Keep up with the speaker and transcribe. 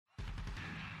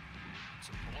It's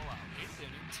a blowout. 8th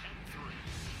inning, 10-3.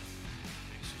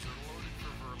 Bases are loaded for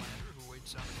Verlander, who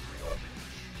waits on a 3-0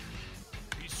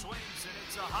 pitch. He swings, and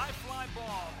it's a high fly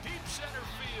ball. Deep center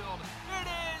field. It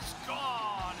is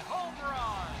gone. Home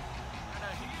run. And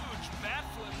a huge bat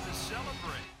flip to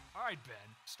celebrate. All right, Ben,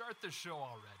 start the show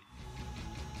already.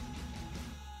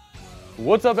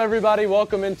 What's up, everybody?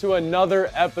 Welcome into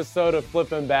another episode of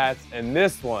Flippin' Bats, and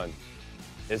this one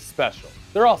is special.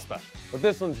 They're all special, but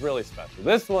this one's really special.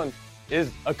 This one is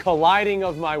a colliding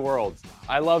of my worlds.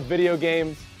 I love video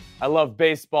games, I love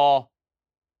baseball,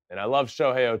 and I love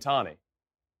Shohei Ohtani.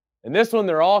 And this one,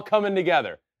 they're all coming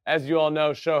together. As you all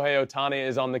know, Shohei Ohtani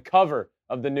is on the cover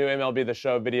of the new MLB The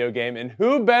Show video game, and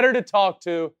who better to talk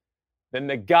to than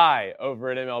the guy over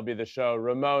at MLB The Show,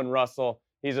 Ramon Russell.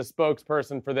 He's a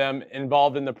spokesperson for them,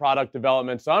 involved in the product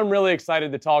development. So I'm really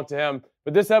excited to talk to him.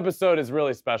 But this episode is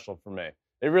really special for me.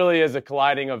 It really is a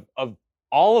colliding of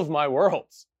all of my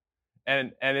worlds.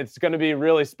 And it's going to be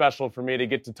really special for me to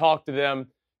get to talk to him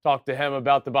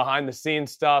about the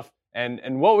behind-the-scenes stuff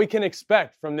and what we can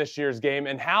expect from this year's game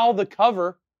and how the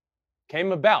cover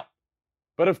came about.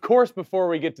 But of course, before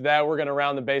we get to that, we're going to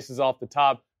round the bases off the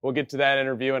top. We'll get to that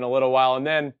interview in a little while. And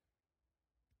then,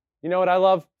 you know what I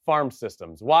love? Farm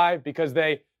systems. Why? Because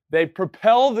they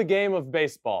propel the game of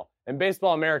baseball. And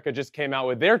Baseball America just came out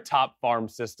with their top farm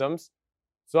systems.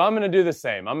 So I'm going to do the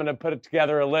same. I'm going to put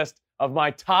together a list of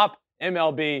my top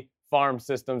MLB farm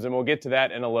systems, and we'll get to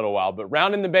that in a little while. But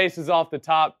rounding the bases off the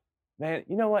top, man,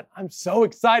 you know what? I'm so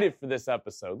excited for this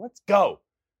episode. Let's go.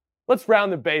 Let's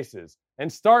round the bases.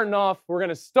 And starting off, we're going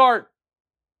to start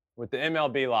with the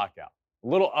MLB lockout. A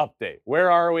little update. Where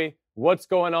are we? What's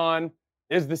going on?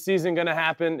 Is the season going to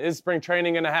happen? Is spring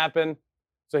training going to happen?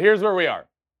 So here's where we are.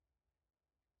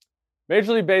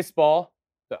 Major League Baseball,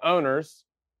 the owners,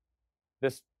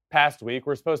 this past week,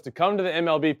 were supposed to come to the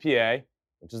MLBPA,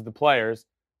 which is the players,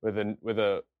 with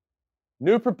a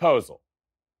new proposal.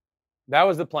 That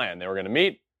was the plan. They were going to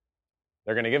meet.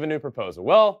 They're going to give a new proposal.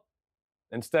 Well,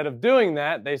 instead of doing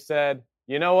that, they said,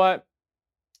 you know what?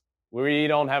 We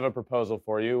don't have a proposal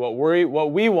for you.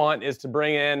 What we want is to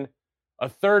bring in a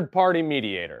third-party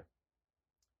mediator,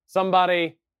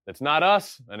 somebody that's not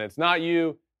us and it's not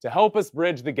you, to help us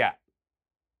bridge the gap.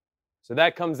 So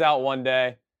that comes out one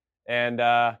day, and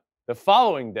the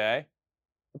following day,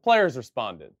 the players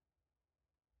responded.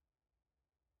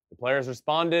 The players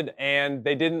responded, and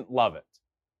they didn't love it.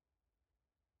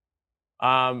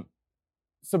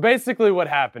 So basically what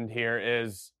happened here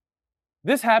is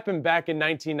this happened back in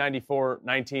 1994,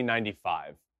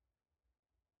 1995.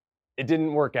 It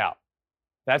didn't work out.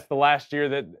 That's the last year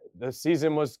that the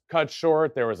season was cut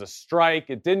short. There was a strike.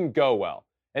 It didn't go well.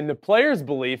 And the players'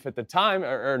 belief at the time,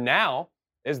 or now,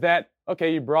 is that,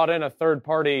 okay, you brought in a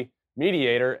third-party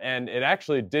mediator, and it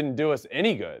actually didn't do us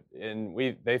any good.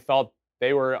 And they felt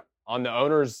they were on the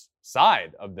owner's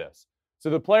side of this. So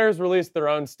the players released their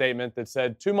own statement that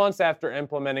said 2 months after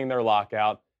implementing their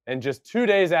lockout and just 2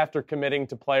 days after committing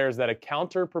to players that a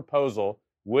counter proposal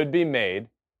would be made,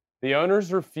 the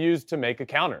owners refused to make a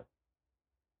counter.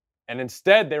 And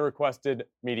instead, they requested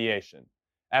mediation.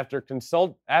 After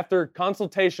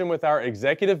consultation with our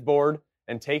executive board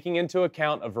and taking into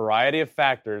account a variety of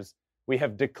factors, we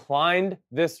have declined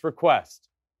this request.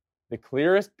 The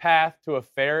clearest path to a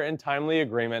fair and timely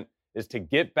agreement is to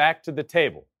get back to the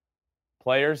table.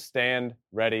 Players stand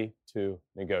ready to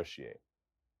negotiate.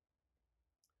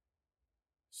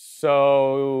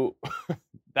 So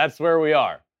that's where we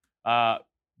are.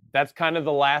 That's kind of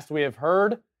the last we have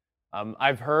heard.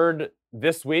 I've heard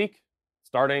this week,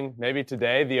 starting maybe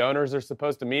today, the owners are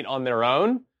supposed to meet on their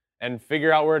own and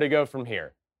figure out where to go from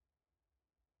here.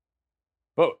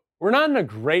 But we're not in a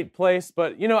great place,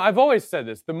 but, you know, I've always said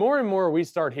this. The more and more we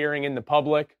start hearing in the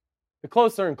public, the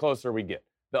closer and closer we get.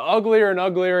 The uglier and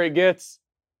uglier it gets,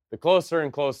 the closer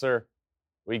and closer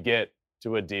we get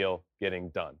to a deal getting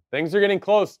done. Things are getting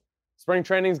close. Spring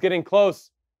training's getting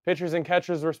close. Pitchers and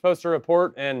catchers were supposed to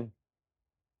report in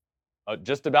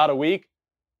just about a week.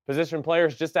 Position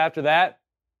players just after that.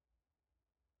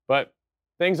 But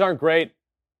things aren't great.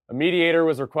 A mediator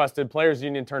was requested. Players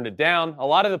Union turned it down. A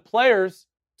lot of the players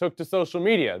took to social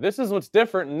media. This is what's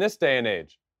different in this day and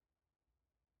age.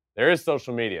 There is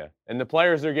social media, and the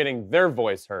players are getting their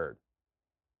voice heard.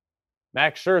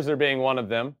 Max Scherzer being one of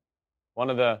them, one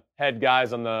of the head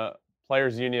guys on the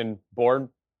Players Union board.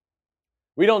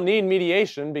 We don't need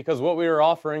mediation because what we are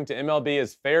offering to MLB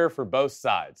is fair for both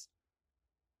sides.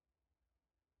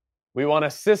 We want a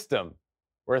system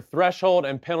where threshold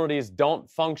and penalties don't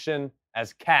function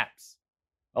as caps,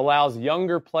 allows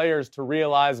younger players to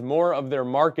realize more of their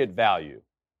market value,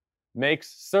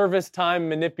 makes service time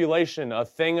manipulation a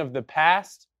thing of the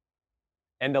past,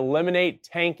 and eliminate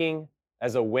tanking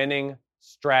as a winning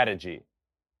strategy.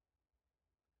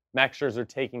 Max Scherzer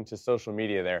taking to social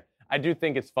media there. I do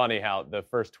think it's funny how the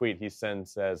first tweet he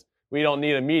sends says, "We don't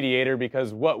need a mediator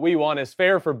because what we want is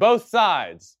fair for both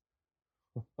sides."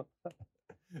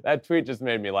 That tweet just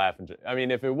made me laugh. I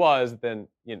mean, if it was, then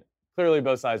clearly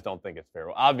both sides don't think it's fair.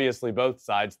 Well, obviously, both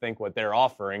sides think what they're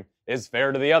offering is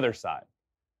fair to the other side.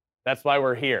 That's why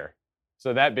we're here.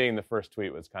 So that being the first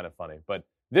tweet was kind of funny. But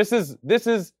this is,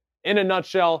 in a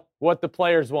nutshell, what the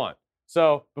players want.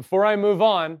 So before I move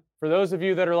on, for those of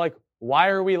you that are like, why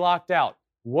are we locked out?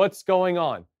 What's going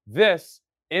on? This,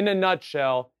 in a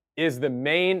nutshell, is the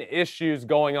main issues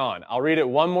going on. I'll read it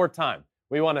one more time.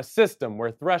 We want a system where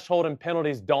threshold and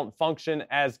penalties don't function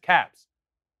as caps.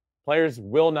 Players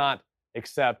will not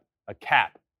accept a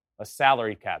cap, a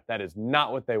salary cap. That is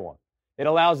not what they want. It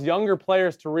allows younger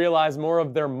players to realize more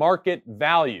of their market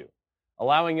value,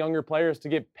 allowing younger players to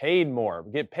get paid more,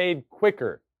 get paid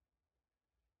quicker.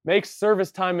 Makes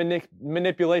service time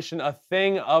manipulation a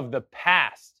thing of the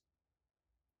past.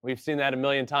 We've seen that a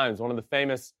million times. One of the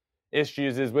famous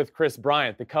issues is with Kris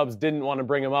Bryant. The Cubs didn't want to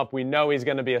bring him up. We know he's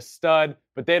going to be a stud,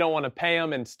 but they don't want to pay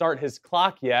him and start his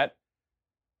clock yet.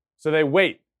 So they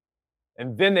wait.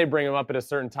 And then they bring him up at a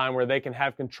certain time where they can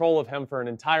have control of him for an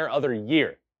entire other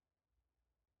year.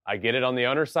 I get it on the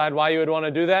owner's side why you would want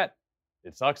to do that.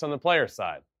 It sucks on the player's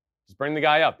side. Just bring the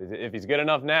guy up. If he's good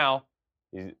enough now,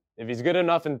 if he's good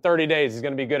enough in 30 days, he's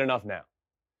going to be good enough now.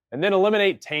 And then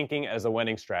eliminate tanking as a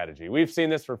winning strategy. We've seen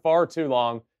this for far too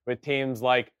long with teams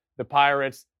like the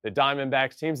Pirates, the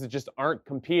Diamondbacks, teams that just aren't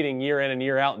competing year in and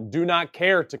year out and do not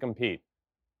care to compete.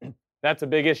 That's a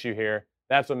big issue here.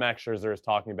 That's what Max Scherzer is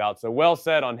talking about. So well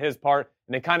said on his part,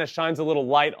 and it kind of shines a little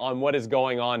light on what is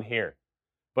going on here.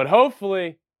 But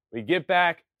hopefully we get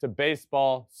back to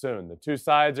baseball soon. The two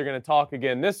sides are going to talk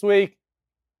again this week,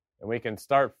 and we can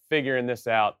start figuring this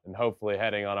out and hopefully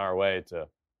heading on our way to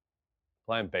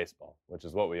playing baseball, which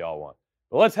is what we all want.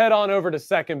 But let's head on over to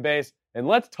second base, and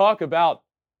let's talk about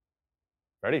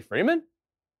Freddie Freeman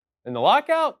in the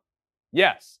lockout?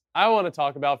 Yes, I want to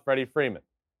talk about Freddie Freeman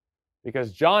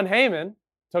because Jon Heyman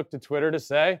took to Twitter to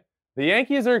say the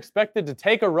Yankees are expected to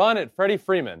take a run at Freddie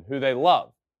Freeman, who they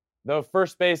love. Though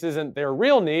first base isn't their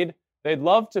real need, they'd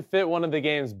love to fit one of the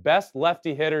game's best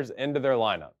lefty hitters into their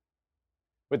lineup.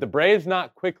 With the Braves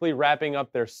not quickly wrapping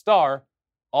up their star,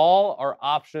 all are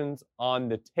options on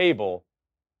the table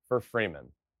for Freeman.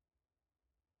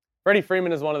 Freddie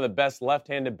Freeman is one of the best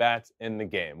left-handed bats in the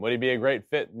game. Would he be a great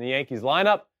fit in the Yankees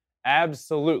lineup?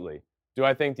 Absolutely. Do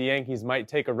I think the Yankees might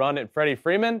take a run at Freddie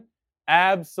Freeman?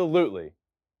 Absolutely.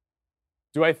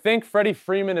 Do I think Freddie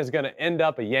Freeman is going to end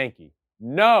up a Yankee?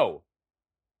 No.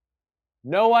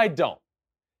 No, I don't.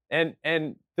 And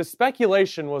the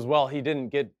speculation was, well, he didn't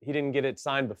get it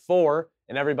signed before,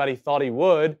 and everybody thought he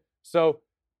would, so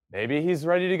maybe he's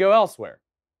ready to go elsewhere.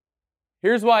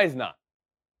 Here's why he's not.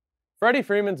 Freddie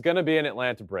Freeman's going to be an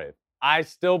Atlanta Brave. I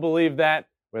still believe that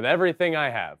with everything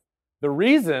I have. The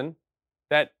reason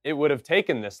that it would have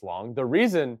taken this long, the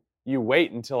reason you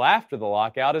wait until after the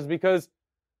lockout is because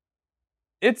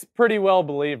it's pretty well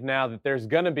believed now that there's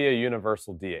going to be a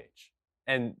universal DH.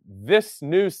 And this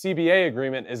new CBA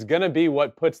agreement is going to be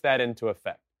what puts that into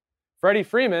effect. Freddie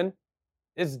Freeman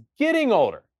is getting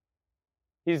older.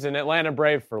 He's an Atlanta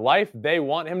Brave for life. They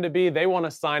want him to be. They want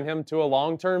to sign him to a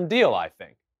long-term deal, I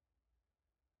think.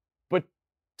 But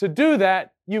to do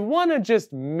that, you want to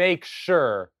just make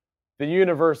sure the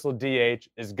universal DH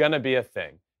is going to be a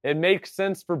thing. It makes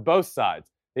sense for both sides.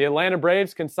 The Atlanta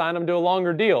Braves can sign him to a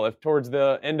longer deal. If towards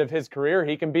the end of his career,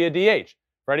 he can be a DH.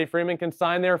 Freddie Freeman can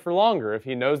sign there for longer if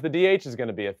he knows the DH is going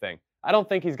to be a thing. I don't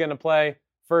think he's going to play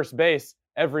first base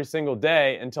every single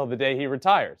day until the day he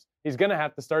retires. He's going to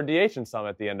have to start DHing some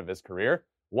at the end of his career.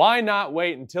 Why not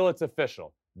wait until it's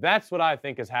official? That's what I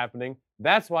think is happening.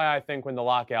 That's why I think when the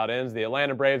lockout ends, the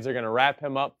Atlanta Braves are going to wrap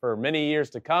him up for many years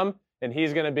to come, and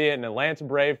he's going to be an Atlanta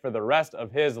Brave for the rest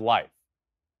of his life,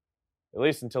 at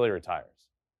least until he retires,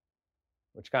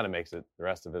 which kind of makes it the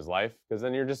rest of his life because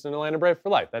then you're just an Atlanta Brave for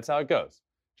life. That's how it goes.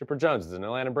 Chipper Jones is an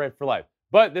Atlanta Brave for life.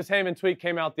 But this Heyman tweet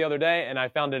came out the other day, and I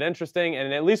found it interesting,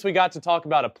 and at least we got to talk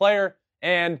about a player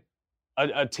and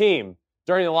a team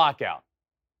during the lockout.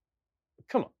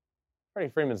 Come on. Freddie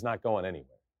Freeman's not going anywhere.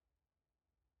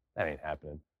 That ain't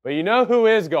happening. But you know who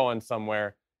is going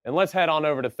somewhere? And let's head on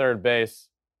over to third base.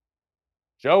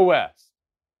 Joe West.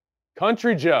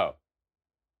 Country Joe.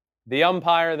 The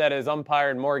umpire that has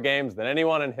umpired more games than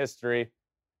anyone in history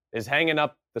is hanging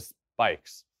up the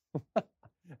spikes.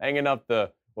 Hanging up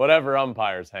the whatever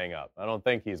umpires hang up. I don't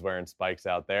think he's wearing spikes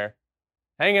out there.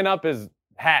 hanging up his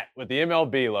hat with the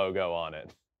MLB logo on it.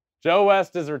 Joe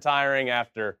West is retiring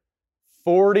after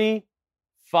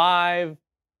 45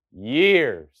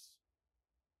 years.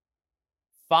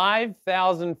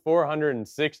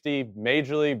 5,460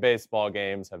 Major League Baseball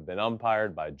games have been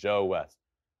umpired by Joe West.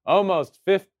 Almost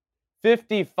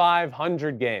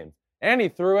 5,500 games. And he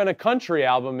threw in a country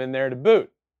album in there to boot.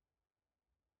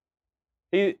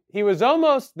 He was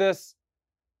almost this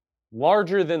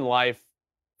larger-than-life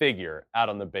figure out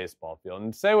on the baseball field.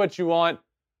 And say what you want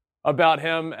about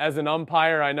him as an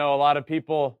umpire. I know a lot of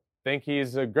people think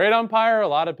he's a great umpire. A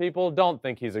lot of people don't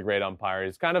think he's a great umpire.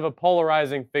 He's kind of a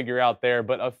polarizing figure out there,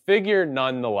 but a figure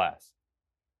nonetheless.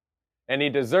 And he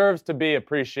deserves to be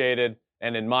appreciated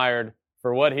and admired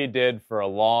for what he did for a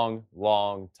long,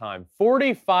 long time.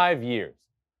 45 years.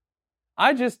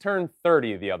 I just turned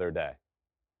 30 the other day.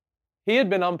 He had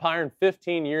been umpiring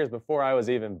 15 years before I was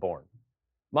even born.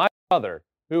 My brother,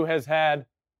 who has had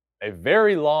a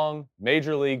very long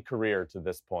major league career to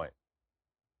this point,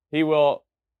 he will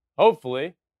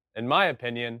hopefully, in my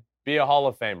opinion, be a Hall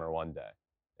of Famer one day.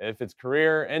 If his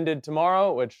career ended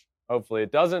tomorrow, which hopefully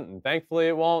it doesn't, and thankfully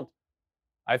it won't,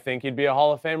 I think he'd be a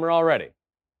Hall of Famer already.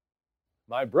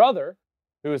 My brother,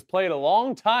 who has played a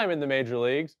long time in the major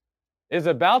leagues, is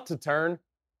about to turn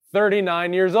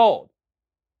 39 years old.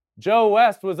 Joe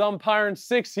West was umpiring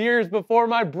 6 years before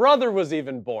my brother was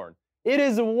even born. It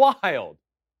is wild.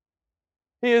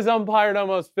 He has umpired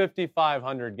almost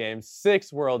 5,500 games,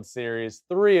 6 World Series,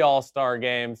 3 All-Star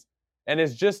games, and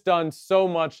has just done so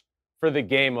much for the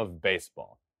game of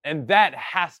baseball. And that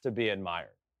has to be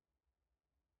admired.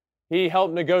 He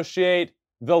helped negotiate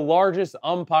the largest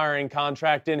umpiring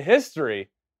contract in history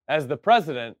as the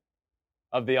president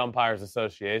of the Umpires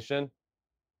Association.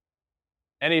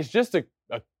 And he's just a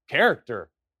character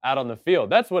out on the field.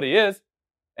 That's what he is.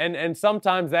 And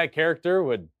sometimes that character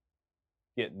would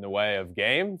get in the way of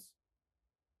games.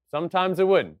 Sometimes it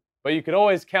wouldn't. But you could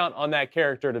always count on that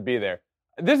character to be there.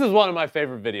 This is one of my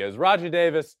favorite videos. Roger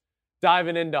Davis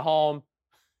diving into home.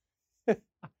 The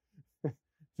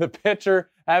pitcher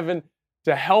having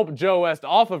to help Joe West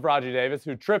off of Roger Davis,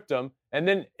 who tripped him. And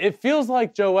then it feels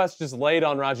like Joe West just laid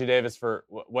on Roger Davis for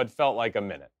what felt like a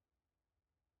minute.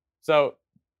 So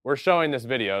we're showing this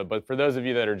video, but for those of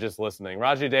you that are just listening,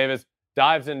 Roger Davis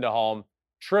dives into home,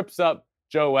 trips up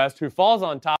Joe West, who falls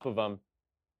on top of him.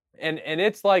 And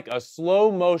it's like a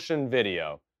slow motion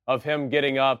video of him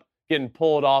getting up, getting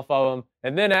pulled off of him.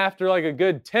 And then after like a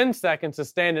good 10 seconds of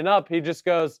standing up, he just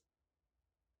goes,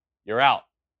 "You're out."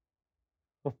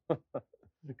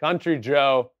 Country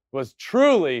Joe was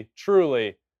truly,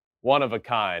 truly one of a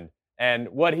kind. And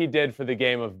what he did for the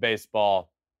game of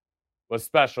baseball was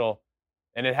special,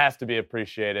 and it has to be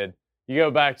appreciated. You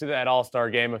go back to that All-Star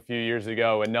game a few years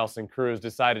ago when Nelson Cruz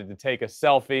decided to take a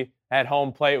selfie at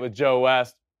home plate with Joe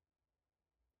West.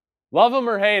 Love him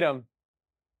or hate him,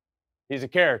 he's a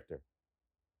character.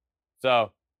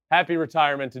 So happy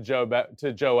retirement to Joe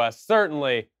West.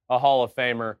 Certainly a Hall of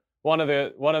Famer. One of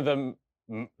the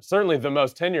certainly the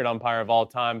most tenured umpire of all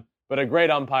time, but a great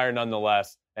umpire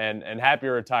nonetheless. And happy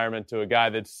retirement to a guy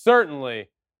that certainly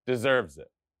deserves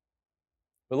it.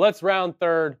 But let's round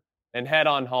third and head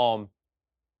on home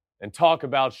and talk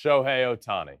about Shohei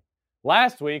Ohtani.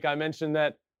 Last week, I mentioned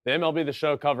that the MLB The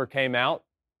Show cover came out,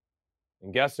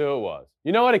 and guess who it was?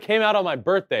 You know what? It came out on my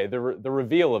birthday, the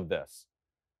reveal of this,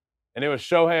 and it was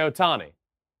Shohei Ohtani.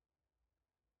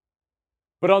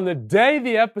 But on the day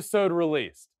the episode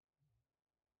released,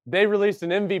 they released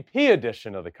an MVP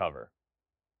edition of the cover.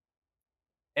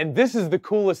 And this is the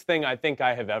coolest thing I think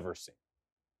I have ever seen.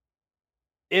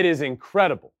 It is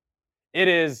incredible. It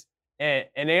is an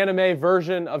anime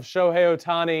version of Shohei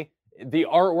Ohtani. The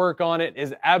artwork on it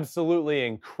is absolutely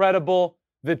incredible.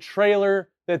 The trailer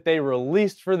that they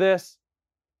released for this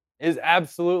is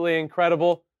absolutely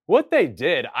incredible. What they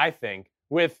did, I think,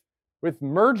 with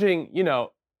merging, you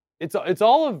know, it's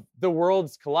all of the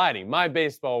worlds colliding. My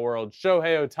baseball world,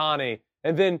 Shohei Ohtani,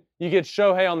 and then you get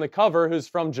Shohei on the cover who's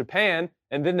from Japan,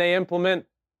 and then they implement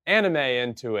anime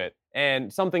into it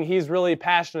and something he's really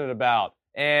passionate about.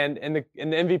 And in the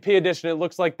MVP edition, it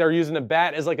looks like they're using a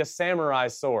bat as like a samurai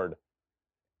sword.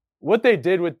 What they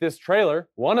did with this trailer,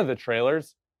 one of the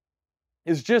trailers,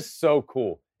 is just so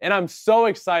cool. And I'm so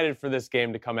excited for this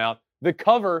game to come out. The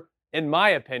cover, in my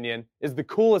opinion, is the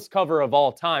coolest cover of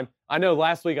all time. I know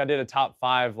last week I did a top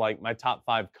 5, like my top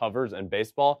 5 covers in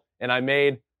baseball, and I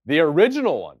made the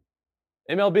original one,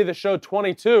 MLB The Show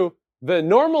 22, the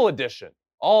normal edition.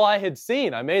 All I had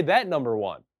seen, I made that number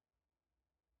 1.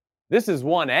 This is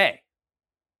 1A.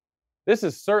 This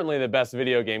is certainly the best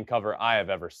video game cover I have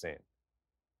ever seen.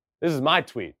 This is my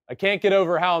tweet. I can't get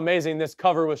over how amazing this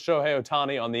cover with Shohei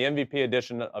Ohtani on the MVP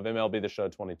edition of MLB The Show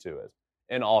 22 is.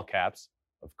 In all caps,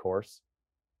 of course.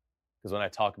 Because when I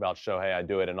talk about Shohei, I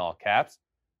do it in all caps.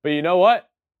 But you know what?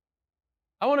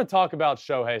 I want to talk about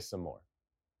Shohei some more.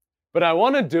 But I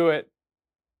want to do it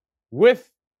with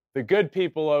the good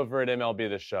people over at MLB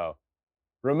The Show.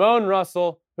 Ramon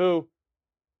Russell, who,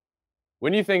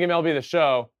 when you think MLB The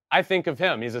Show, I think of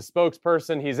him. He's a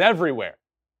spokesperson. He's everywhere.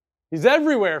 He's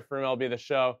everywhere for MLB The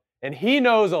Show, and he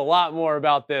knows a lot more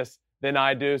about this than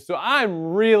I do. So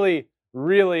I'm really,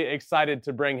 really excited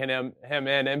to bring him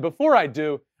in. And before I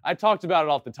do, I talked about it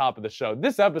off the top of the show.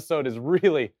 This episode is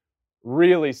really,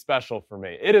 really special for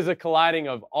me. It is a colliding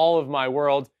of all of my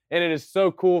worlds, and it is so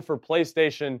cool for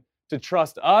PlayStation to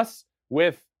trust us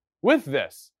with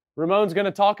this. Ramon's going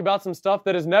to talk about some stuff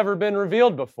that has never been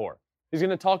revealed before. He's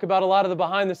going to talk about a lot of the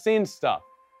behind-the-scenes stuff.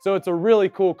 So it's a really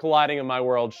cool colliding of my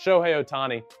world. Shohei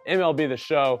Ohtani, MLB The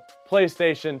Show,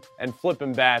 PlayStation, and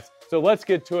Flippin' Bats. So let's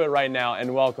get to it right now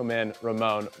and welcome in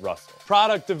Ramon Russell.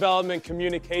 Product development,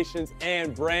 communications,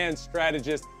 and brand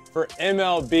strategist for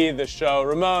MLB The Show.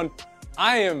 Ramon,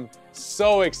 I am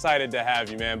so excited to have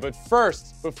you, man. But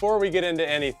first, before we get into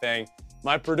anything,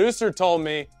 my producer told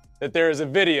me that there is a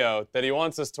video that he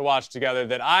wants us to watch together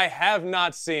that I have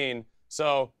not seen.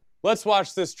 So let's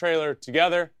watch this trailer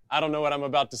together. I don't know what I'm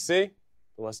about to see,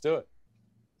 but let's do it.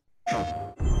 There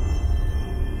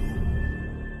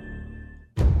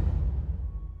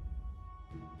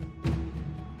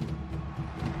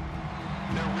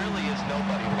really is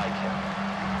nobody like him.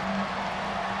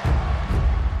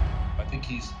 I think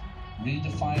he's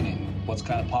redefining what's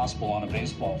kind of possible on a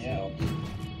baseball field.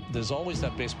 There's always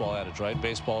that baseball adage, right?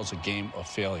 Baseball is a game of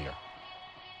failure.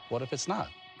 What if it's not?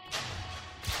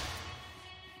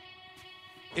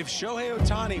 If Shohei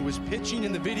Ohtani was pitching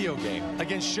in the video game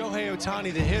against Shohei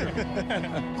Ohtani, the hitter,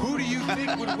 who do you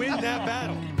think would win that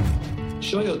battle?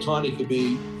 Shohei Ohtani could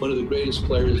be one of the greatest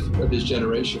players of his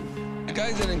generation. The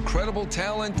guy's an incredible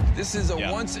talent. This is a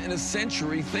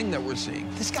once-in-a-century thing that we're seeing.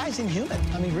 This guy's inhuman.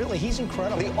 I mean, really, he's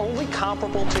incredible. The only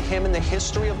comparable to him in the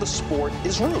history of the sport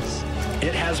is Ruth.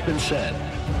 It has been said,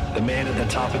 the man at the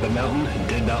top of the mountain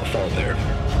did not fall there.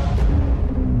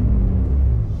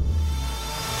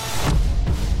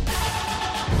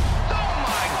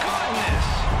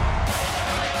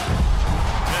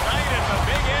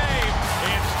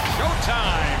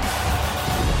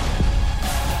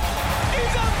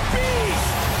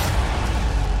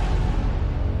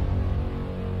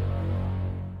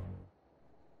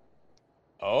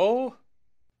 Oh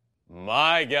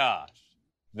my gosh,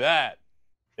 that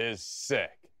is sick.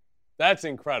 That's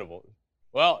incredible.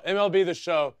 Well, MLB The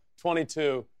Show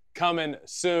 22 coming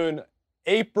soon,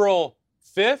 April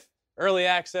 5th, early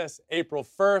access April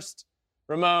 1st.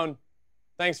 Ramon,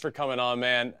 thanks for coming on,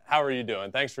 man. How are you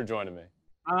doing? Thanks for joining me.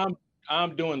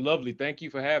 I'm doing lovely. Thank you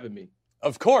for having me.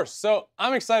 Of course. So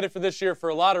I'm excited for this year for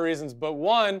a lot of reasons, but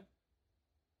one,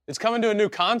 it's coming to a new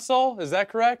console. Is that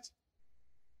correct?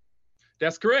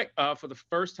 That's correct. For the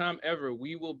first time ever,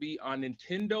 we will be on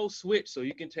Nintendo Switch, so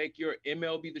you can take your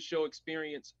MLB The Show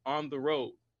experience on the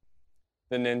road.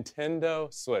 The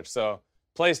Nintendo Switch. So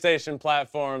PlayStation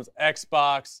platforms,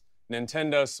 Xbox,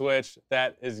 Nintendo Switch,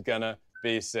 that is going to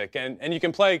be sick. And you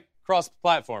can play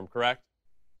cross-platform, correct?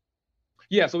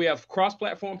 Yeah, so we have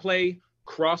cross-platform play,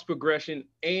 cross-progression,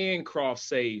 and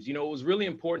cross-saves. You know, it was really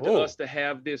important to us to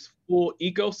have this full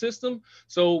ecosystem.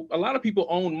 So a lot of people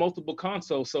own multiple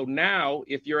consoles. So now,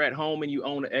 if you're at home and you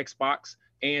own an Xbox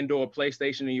and or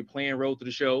PlayStation and you're playing Road to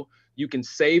the Show, you can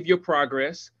save your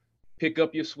progress, pick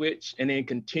up your Switch, and then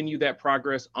continue that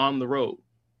progress on the road.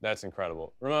 That's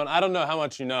incredible. Ramon, I don't know how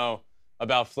much you know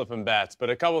about Flippin' Bats, but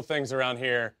a couple of things around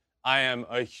here. I am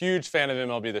a huge fan of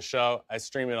MLB The Show. I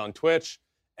stream it on Twitch,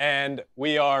 and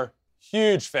we are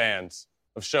huge fans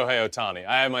of Shohei Ohtani.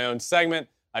 I have my own segment.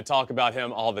 I talk about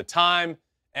him all the time,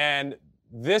 and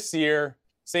this year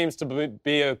seems to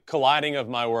be a colliding of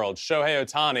my world. Shohei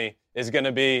Ohtani is going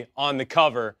to be on the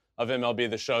cover of MLB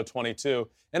The Show 22,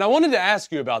 and I wanted to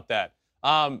ask you about that.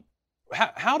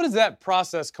 How does that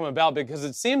process come about? Because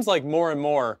it seems like more and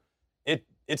more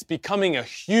it's becoming a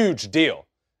huge deal.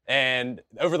 And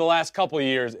over the last couple of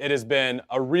years, it has been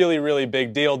a really, really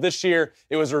big deal. This year,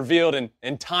 it was revealed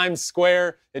in Times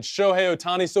Square. It's Shohei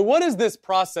Ohtani. So what is this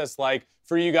process like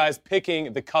for you guys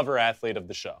picking the cover athlete of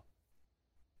the show?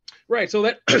 Right. So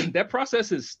that that process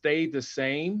has stayed the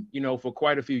same, you know, for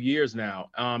quite a few years now.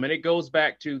 And it goes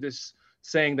back to this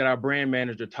saying that our brand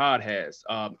manager, Todd, has.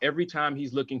 Every time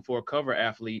he's looking for a cover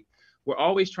athlete, we're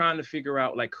always trying to figure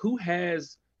out, like, who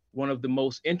has one of the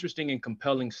most interesting and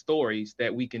compelling stories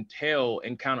that we can tell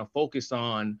and kind of focus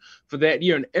on for that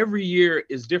year. And every year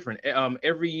is different.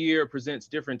 Every year presents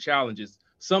different challenges.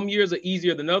 Some years are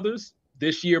easier than others.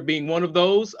 This year being one of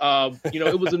those.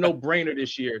 It was a no-brainer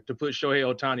this year to put Shohei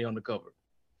Ohtani on the cover.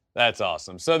 That's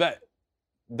awesome. So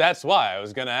that's why I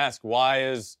was going to ask, why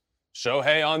is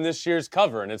Shohei on this year's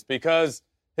cover? And it's because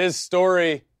his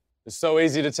story is so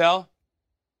easy to tell.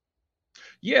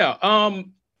 Yeah.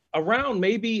 Around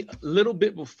maybe a little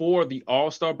bit before the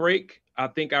All-Star break, I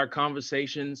think our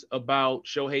conversations about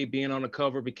Shohei being on the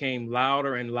cover became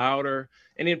louder and louder.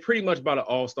 And then pretty much by the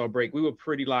All-Star break, we were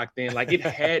pretty locked in. Like, it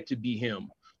had to be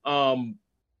him.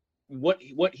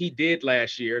 What he did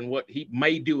last year and what he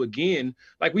may do again,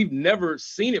 like, we've never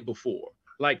seen it before.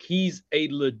 Like, he's a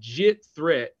legit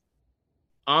threat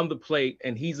on the plate,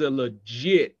 and he's a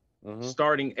legit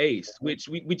starting ace, which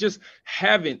we just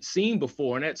haven't seen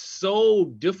before. And that's so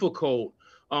difficult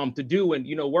to do. And,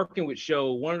 working with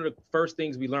Sho, one of the first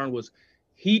things we learned was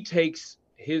he takes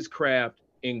his craft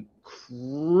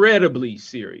incredibly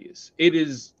serious.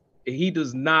 He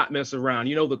does not mess around.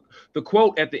 The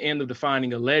quote at the end of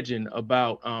Defining a Legend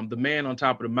about the man on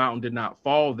top of the mountain did not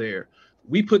fall there.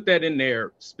 We put that in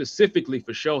there specifically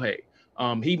for Shohei.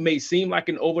 He may seem like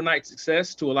an overnight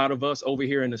success to a lot of us over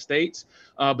here in the States,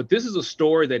 but this is a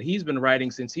story that he's been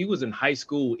writing since he was in high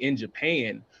school in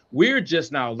Japan. We're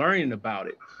just now learning about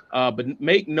it. But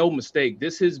make no mistake,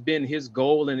 this has been his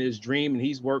goal and his dream, and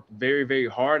he's worked very, very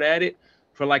hard at it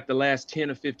for like the last 10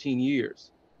 or 15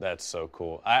 years. That's so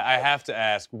cool. I have to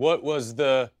ask, what was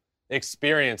the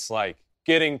experience like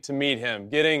getting to meet him,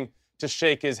 getting to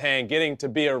shake his hand, getting to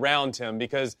be around him?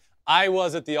 Because I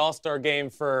was at the All-Star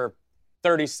game for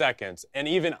 30 seconds. And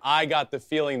even I got the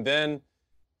feeling then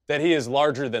that he is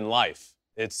larger than life,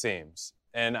 it seems.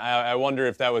 And I wonder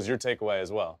if that was your takeaway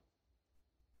as well.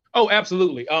 Oh,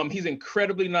 absolutely. He's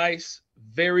incredibly nice,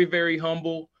 very, very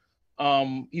humble.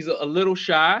 He's a little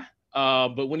shy,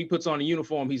 but when he puts on a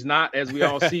uniform, he's not, as we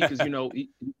all see, because,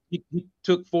 he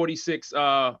took 46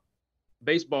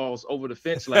 baseballs over the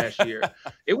fence last year.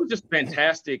 It was just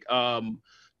fantastic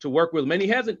to work with him. And he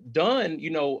hasn't done,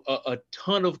 a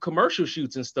ton of commercial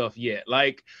shoots and stuff yet.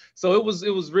 Like, so it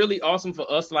was really awesome for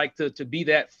us, like, to be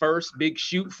that first big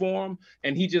shoot for him.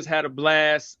 And he just had a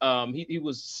blast. He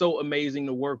was so amazing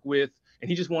to work with, and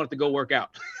he just wanted to go work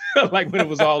out. Like, when it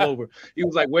was all over, he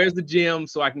was like, "Where's the gym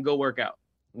so I can go work out?"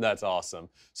 That's awesome.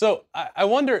 So I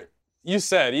wonder, you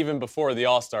said even before the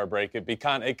All-Star break, it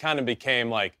kind of became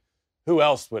like, who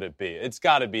else would it be? It's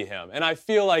got to be him. And I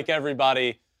feel like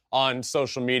everybody on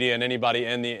social media and anybody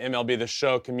in the MLB The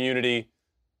Show community,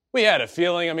 we had a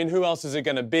feeling. I mean, who else is it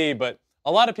going to be? But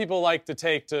a lot of people like to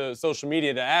take to social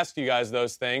media to ask you guys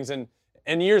those things. And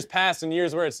in years past, in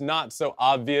years where it's not so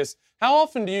obvious, how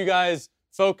often do you guys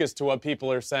focus to what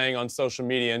people are saying on social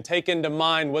media and take into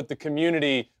mind what the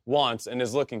community wants and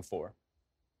is looking for?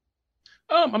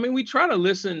 We try to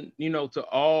listen, to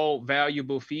all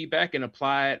valuable feedback and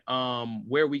apply it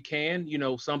where we can.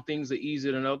 Some things are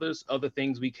easier than others. Other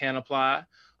things we can apply.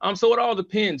 So it all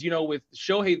depends. With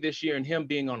Shohei this year and him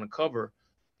being on the cover,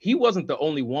 he wasn't the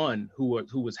only one who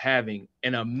was having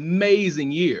an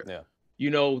amazing year.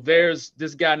 Yeah. There's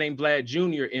this guy named Vlad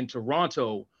Jr. in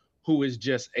Toronto who is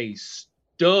just a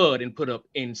stud and put up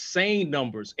insane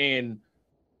numbers. And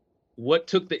what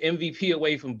took the MVP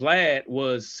away from Vlad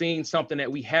was seeing something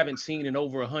that we haven't seen in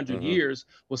over 100 years,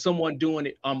 was someone doing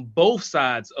it on both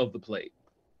sides of the plate.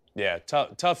 Yeah,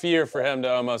 tough year for him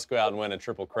to almost go out and win a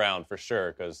Triple Crown for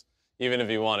sure, because even if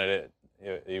he wanted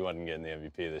it, he wasn't getting the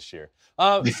MVP this year.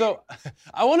 So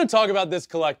I want to talk about this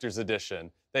collector's edition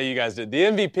that you guys did. The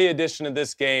MVP edition of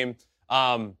this game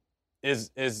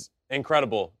is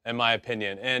incredible, in my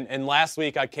opinion. And last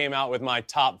week I came out with my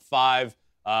top 5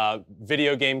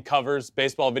 video game covers,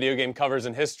 baseball video game covers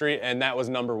in history, and that was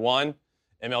number 1.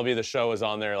 MLB The Show is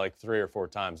on there like 3 or 4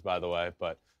 times, by the way.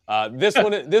 But this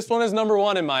one is number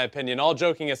 1 in my opinion. All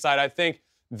joking aside, I think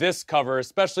this cover,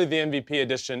 especially the MVP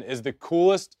edition, is the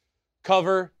coolest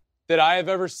cover that I have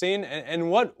ever seen.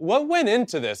 And what went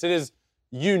into this? It is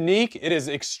unique. It is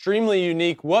extremely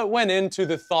unique. What went into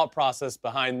the thought process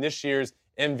behind this year's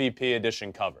MVP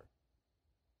edition cover?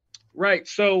 Right.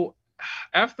 So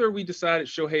after we decided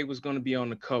Shohei was going to be on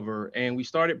the cover and we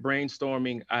started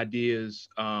brainstorming ideas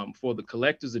for the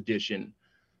collector's edition,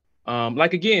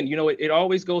 again, it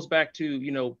always goes back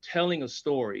to, telling a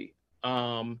story.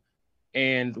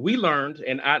 And we learned,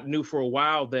 and I knew for a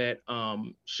while, that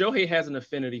Shohei has an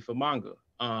affinity for manga.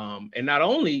 And not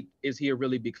only is he a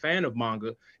really big fan of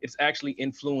manga, it's actually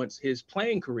influenced his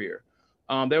playing career.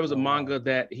 There was a manga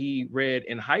that he read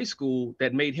in high school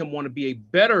that made him want to be a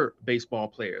better baseball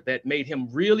player, that made him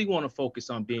really want to focus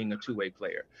on being a two-way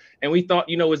player. And we thought,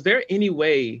 is there any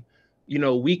way,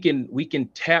 we can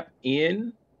tap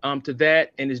in to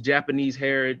that and his Japanese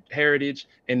heritage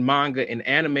and manga and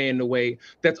anime in a way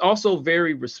that's also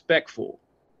very respectful.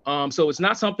 So it's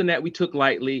not something that we took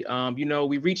lightly.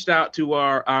 We reached out to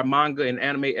our manga and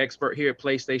anime expert here at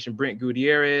PlayStation, Brent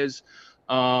Gutierrez.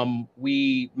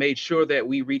 We made sure that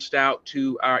we reached out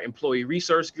to our employee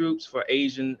resource groups for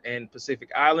Asian and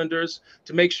Pacific Islanders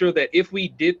to make sure that if we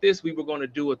did this, we were going to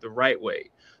do it the right way.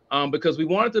 Because we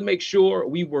wanted to make sure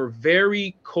we were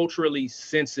very culturally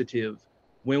sensitive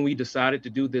when we decided to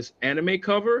do this anime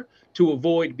cover to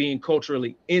avoid being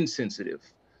culturally insensitive.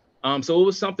 So it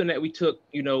was something that we took,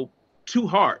 to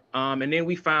heart. And then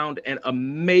we found an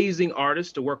amazing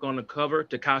artist to work on the cover,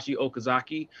 Takashi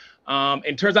Okazaki.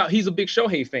 And turns out he's a big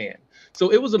Shohei fan.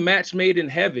 So it was a match made in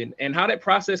heaven. And how that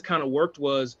process kind of worked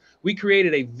was we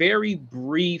created a very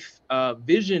brief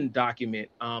vision document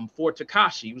for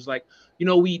Takashi. It was like,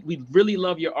 we really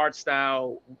love your art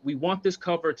style. We want this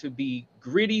cover to be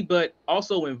gritty, but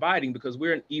also inviting because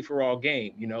we're an E for all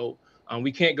game,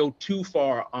 we can't go too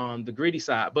far on the gritty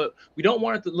side, but we don't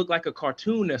want it to look like a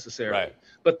cartoon necessarily. Right.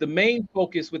 But the main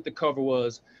focus with the cover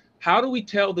was, how do we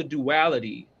tell the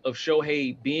duality of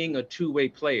Shohei being a two-way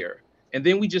player? And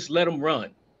then we just let him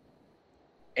run.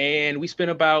 And we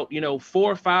spent about, 4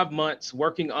 or 5 months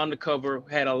working on the cover,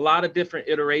 had a lot of different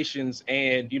iterations.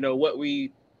 And,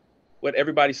 what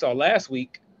everybody saw last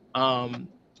week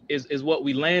is what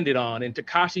we landed on. And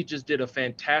Takashi just did a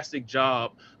fantastic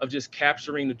job of just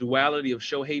capturing the duality of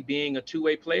Shohei being a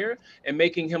two-way player and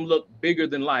making him look bigger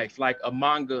than life, like a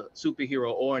manga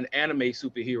superhero or an anime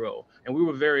superhero. And we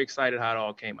were very excited how it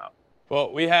all came out.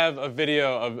 Well, we have a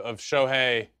video of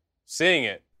Shohei seeing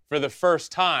it for the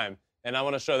first time, and I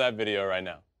want to show that video right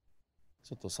now.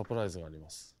 ちょっとサプライズがありま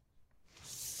す。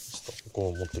ちょっとここ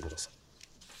を持ってください。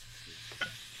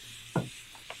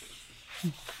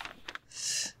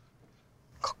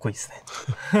かっこいいです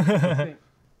ね。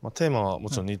テーマはも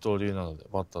ちろん二刀流なので、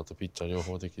バッターとピッチャー両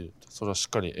方できるって、それはしっ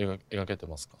かり描けて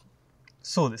ますか？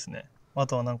そうですね。あ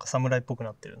とはなんか侍っぽく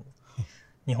なってるので、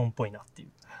日本っぽいなってい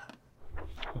う。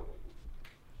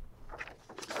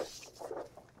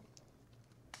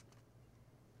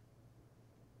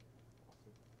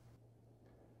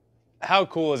How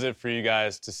cool is it for you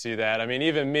guys to see that? I mean,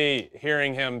 even me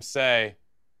hearing him say,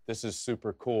 "This is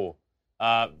super cool."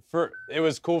 It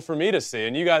was cool for me to see,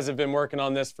 and you guys have been working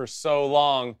on this for so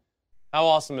long. How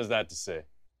awesome is that to see?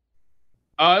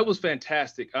 It was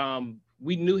fantastic.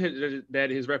 We knew that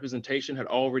his representation had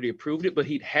already approved it, but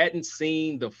he hadn't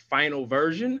seen the final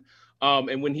version.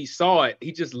 And when he saw it,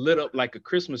 he just lit up like a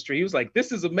Christmas tree. He was like,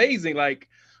 "This is amazing!"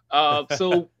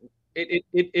 So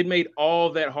it made all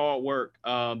that hard work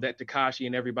that Takashi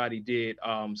and everybody did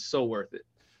so worth it.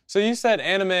 So you said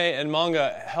anime and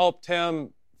manga helped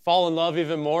him fall in love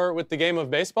even more with the game of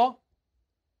baseball?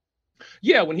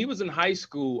 Yeah, when he was in high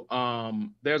school,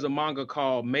 there's a manga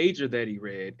called Major that he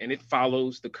read, and it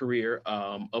follows the career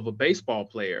of a baseball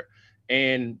player.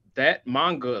 And that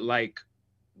manga,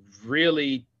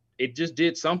 really, it just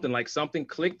did something, something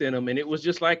clicked in him, and it was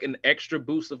just like an extra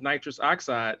boost of nitrous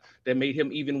oxide that made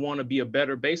him even want to be a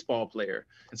better baseball player.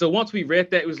 And so once we read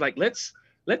that, it was like, let's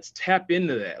tap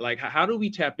into that. How do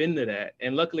we tap into that?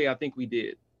 And luckily, I think we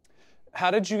did. How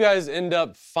did you guys end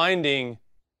up finding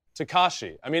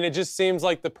Takashi? I mean, it just seems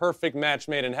like the perfect match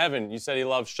made in heaven. You said he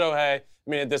loves Shohei. I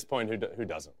mean, at this point, who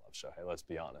doesn't love Shohei? Let's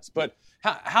be honest. But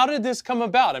how did this come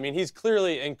about? I mean, he's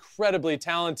clearly incredibly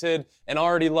talented and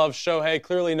already loves Shohei,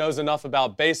 clearly knows enough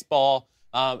about baseball.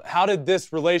 How did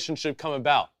this relationship come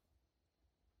about?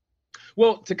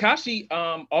 Well, Takashi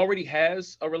already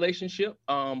has a relationship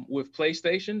with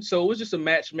PlayStation, so it was just a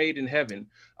match made in heaven.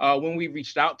 When we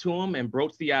reached out to him and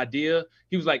broached the idea,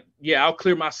 he was like, "Yeah, I'll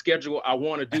clear my schedule. I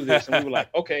want to do this." And we were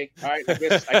like, "Okay, all right,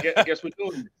 I guess we're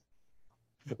doing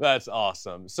this." That's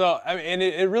awesome. So, I mean, and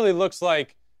it really looks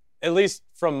like, at least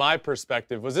from my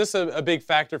perspective, was this a big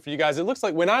factor for you guys? It looks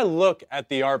like when I look at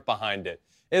the art behind it,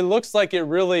 it looks like it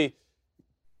really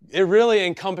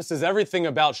encompasses everything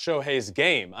about Shohei's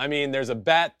game. I mean, there's a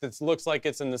bat that looks like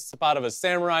it's in the spot of a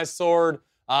samurai sword.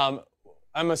 I'm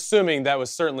assuming that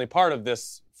was certainly part of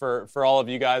this for all of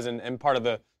you guys and part of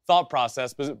the thought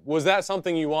process. But was that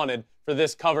something you wanted for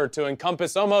this cover to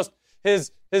encompass almost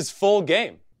his full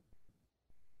game?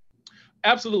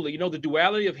 Absolutely. The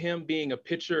duality of him being a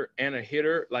pitcher and a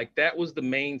hitter, that was the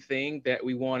main thing that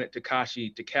we wanted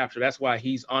Takashi to capture. That's why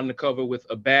he's on the cover with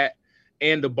a bat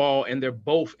and the ball, and they're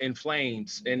both in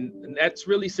flames. And that's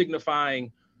really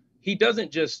signifying, he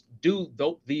doesn't just do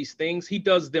these things, he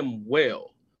does them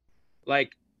well.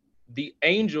 Like, the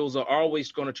Angels are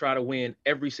always going to try to win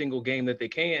every single game that they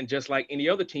can, just like any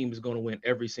other team is going to win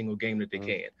every single game that they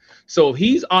can. So if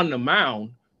he's on the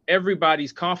mound,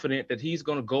 everybody's confident that he's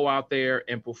going to go out there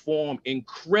and perform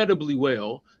incredibly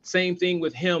well. Same thing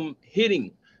with him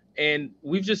hitting. And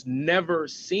we've just never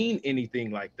seen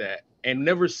anything like that, and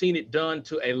never seen it done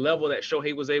to a level that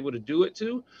Shohei was able to do it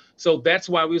to. So that's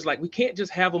why we was like, we can't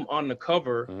just have him on the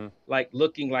cover, like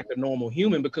looking like a normal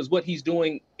human, because what he's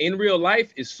doing in real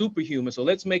life is superhuman. So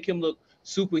let's make him look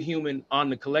superhuman on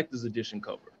the collector's edition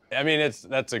cover. I mean,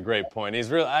 that's a great point.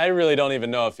 I really don't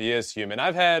even know if he is human.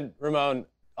 I've had, Ramon,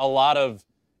 a lot of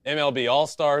MLB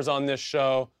All-Stars on this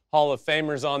show, Hall of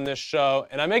Famers on this show,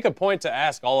 and I make a point to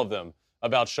ask all of them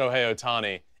about Shohei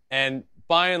Ohtani. And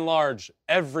by and large,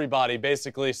 everybody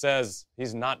basically says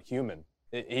he's not human.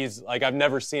 He's like, I've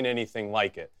never seen anything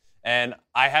like it. And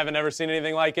I haven't ever seen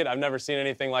anything like it. I've never seen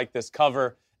anything like this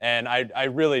cover. And I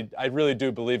really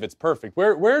do believe it's perfect.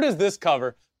 Where does this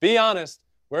cover, be honest,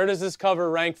 where does this cover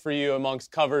rank for you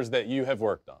amongst covers that you have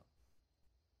worked on?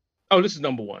 Oh, this is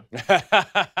number one.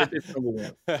 It's number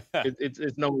one.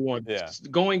 It's number one. Yeah.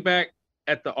 Going back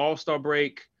at the All-Star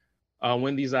break,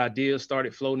 when these ideas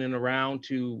started floating around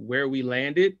to where we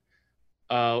landed,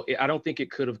 I don't think it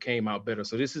could have came out better.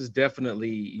 So this is definitely,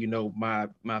 you know, my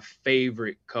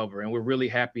favorite cover, and we're really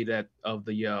happy that of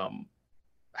the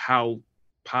how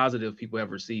positive people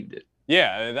have received it.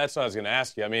 Yeah, that's what I was going to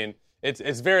ask you. I mean,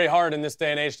 it's very hard in this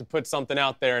day and age to put something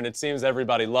out there, and it seems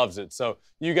everybody loves it. So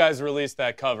you guys released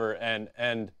that cover,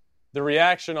 and the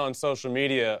reaction on social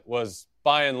media was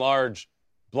by and large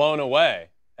blown away.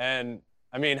 And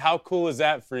I mean, how cool is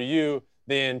that for you,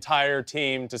 the entire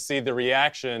team, to see the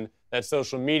reaction that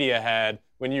social media had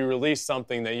when you released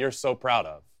something that you're so proud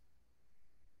of?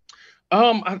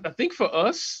 I think for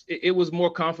us, it was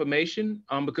more confirmation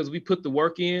because we put the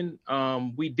work in.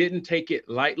 We didn't take it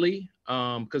lightly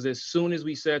because as soon as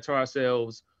we said to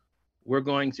ourselves, we're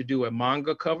going to do a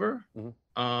manga cover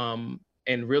and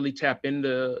really tap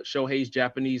into Shohei's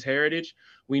Japanese heritage,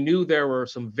 we knew there were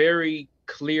some very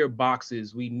clear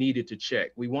boxes we needed to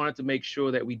check. We wanted to make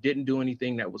sure that we didn't do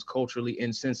anything that was culturally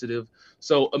insensitive.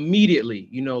 So immediately,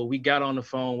 you know, we got on the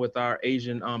phone with our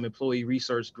Asian employee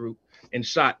research group and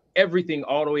shot everything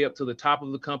all the way up to the top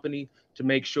of the company to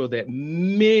make sure that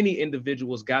many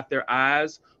individuals got their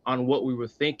eyes on what we were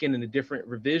thinking in the different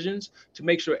revisions, to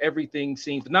make sure everything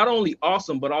seemed not only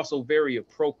awesome, but also very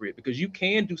appropriate, because you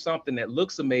can do something that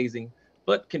looks amazing,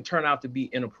 but can turn out to be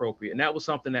inappropriate. And that was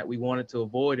something that we wanted to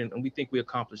avoid, and we think we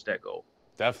accomplished that goal.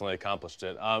 Definitely accomplished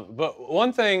it. But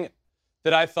one thing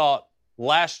that I thought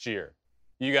last year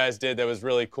you guys did that was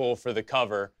really cool for the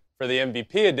cover, for the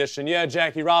MVP edition, you had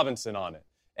Jackie Robinson on it.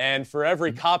 And for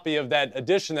every copy of that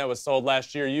edition that was sold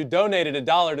last year, you donated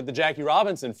 $1 to the Jackie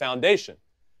Robinson Foundation.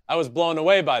 I was blown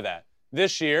away by that.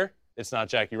 This year, it's not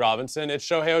Jackie Robinson, it's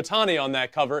Shohei Ohtani on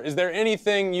that cover. Is there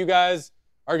anything you guys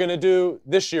are going to do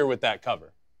this year with that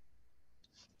cover?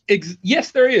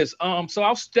 Yes, there is. So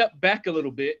I'll step back a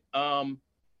little bit.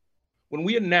 When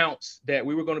we announced that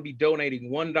we were going to be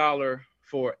donating $1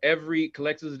 for every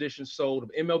collector's edition sold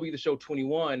of MLB The Show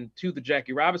 21 to the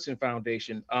Jackie Robinson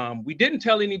Foundation, we didn't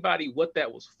tell anybody what that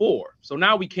was for. So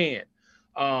now we can.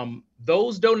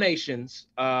 Those donations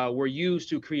were used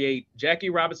to create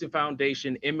Jackie Robinson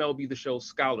Foundation MLB The Show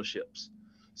scholarships.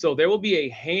 So there will be a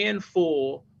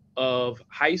handful of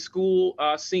high school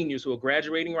seniors who are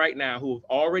graduating right now who have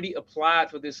already applied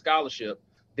for this scholarship.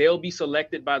 They'll be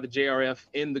selected by the JRF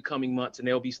in the coming months, and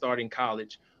they'll be starting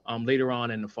college later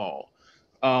on in the fall.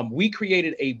 We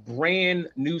created a brand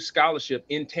new scholarship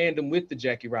in tandem with the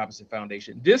Jackie Robinson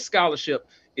Foundation. This scholarship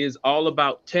is all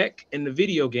about tech and the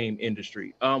video game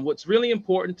industry. What's really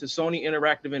important to Sony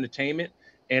Interactive Entertainment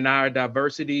and our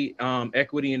diversity,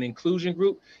 equity, and inclusion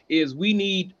group is we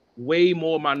need way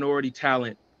more minority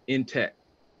talent in tech,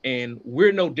 and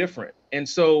we're no different. And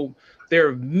so there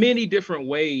are many different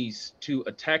ways to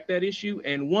attack that issue.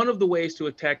 And one of the ways to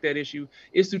attack that issue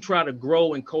is to try to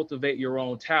grow and cultivate your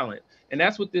own talent. And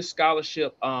that's what this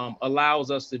scholarship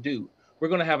allows us to do. We're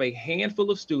going to have a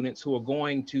handful of students who are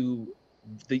going to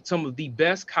some of the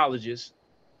best colleges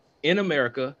in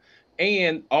America,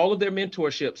 and all of their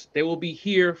mentorships, they will be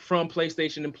here from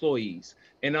PlayStation employees.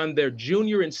 And on their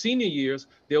junior and senior years,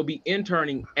 they'll be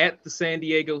interning at the San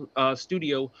Diego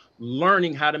studio,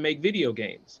 learning how to make video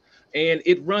games. And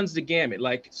it runs the gamut.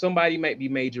 Like, somebody might be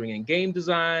majoring in game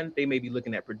design. They may be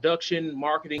looking at production,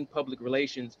 marketing, public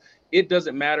relations. It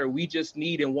doesn't matter. We just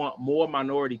need and want more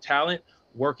minority talent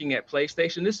working at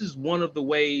PlayStation. This is one of the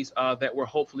ways that we're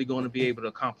hopefully going to be able to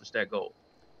accomplish that goal.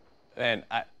 And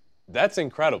That's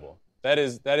incredible. That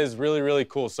is really, really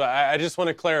cool. So I just want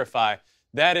to clarify,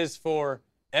 that is for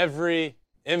every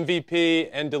MVP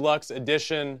and deluxe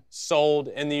edition sold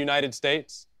in the United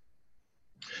States?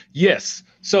 Yes.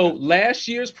 So last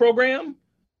year's program,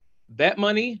 that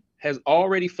money has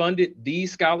already funded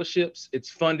these scholarships. It's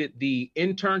funded the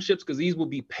internships, because these will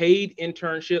be paid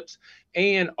internships.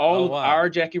 And all of our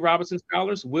Jackie Robinson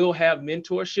scholars will have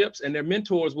mentorships, and their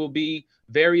mentors will be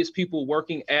various people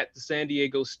working at the San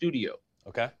Diego studio.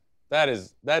 Okay.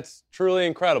 That's truly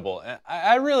incredible. And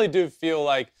I really do feel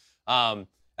like,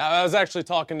 I was actually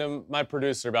talking to my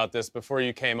producer about this before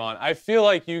you came on. I feel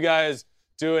like you guys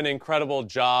do an incredible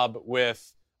job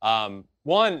with,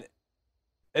 one,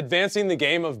 advancing the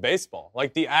game of baseball,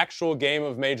 like the actual game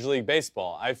of Major League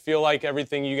Baseball. I feel like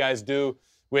everything you guys do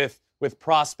with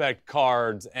prospect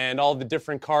cards and all the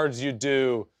different cards you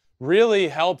do really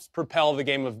helps propel the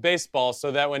game of baseball,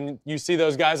 so that when you see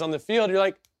those guys on the field, you're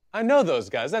like, I know those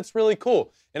guys. That's really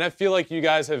cool. And I feel like you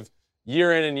guys have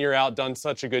year in and year out done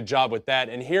such a good job with that.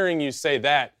 And hearing you say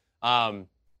that,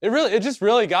 it just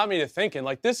really got me to thinking,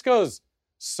 like, this goes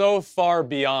so far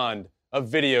beyond a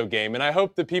video game. And I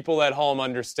hope the people at home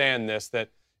understand this, that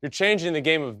you're changing the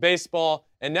game of baseball,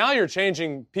 and now you're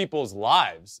changing people's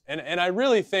lives. And I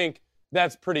really think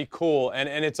that's pretty cool. And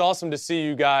it's awesome to see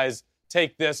you guys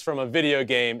take this from a video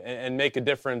game and make a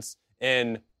difference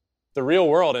in the real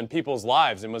world and people's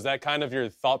lives. And was that kind of your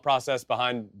thought process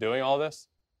behind doing all this?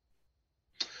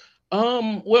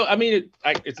 Well, I mean,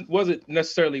 it wasn't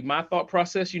necessarily my thought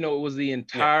process. It was the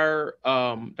entire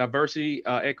diversity,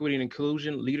 equity, and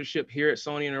inclusion leadership here at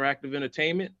Sony Interactive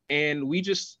Entertainment. And we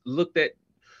just looked at,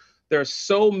 there are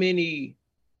so many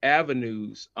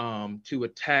avenues to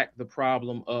attack the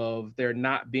problem of there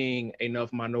not being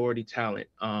enough minority talent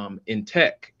in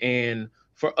tech. And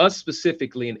for us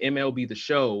specifically in MLB The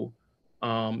Show,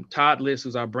 Todd List,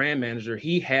 who's our brand manager,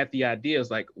 he had the ideas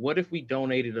like, what if we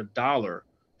donated $1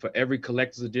 for every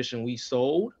collector's edition we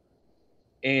sold,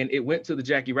 and it went to the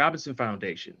Jackie Robinson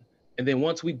Foundation? And then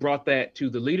once we brought that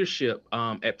to the leadership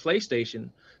at PlayStation,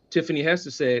 Tiffany Hester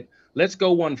said, let's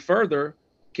go one further.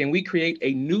 Can we create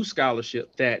a new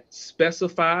scholarship that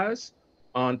specifies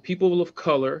on people of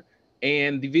color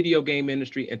and the video game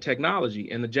industry and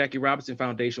technology? And the Jackie Robinson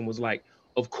Foundation was like,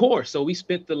 of course. So we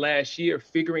spent the last year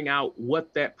figuring out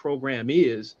what that program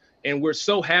is. And we're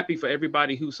so happy for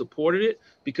everybody who supported it,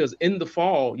 because in the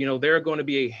fall, there are going to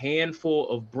be a handful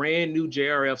of brand new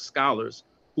JRF scholars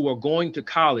who are going to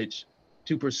college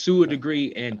to pursue a degree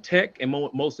in tech and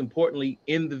most importantly,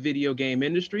 in the video game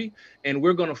industry. And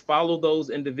we're going to follow those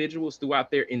individuals throughout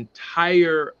their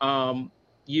entire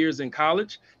years in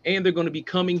college. And they're going to be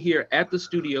coming here at the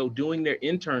studio doing their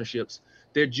internships,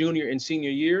 their junior and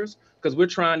senior years, because we're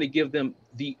trying to give them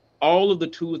all of the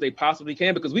tools they possibly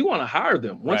can, because we want to hire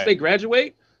them. Once they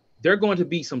graduate, they're going to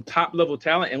be some top level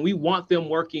talent, and we want them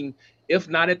working, if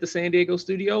not at the San Diego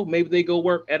studio, maybe they go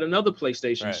work at another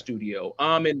PlayStation studio.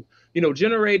 And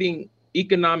generating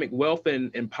economic wealth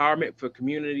and empowerment for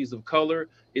communities of color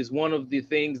is one of the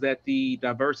things that the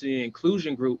diversity and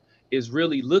inclusion group is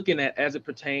really looking at as it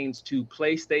pertains to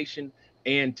PlayStation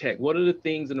and tech. What are the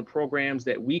things in the programs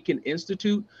that we can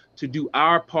institute to do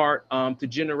our part to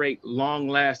generate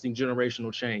long-lasting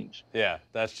generational change? Yeah,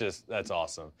 that's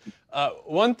awesome.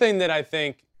 One thing that I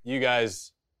think you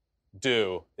guys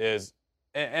do is,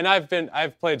 and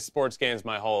I've played sports games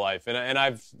my whole life, and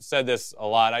I've said this a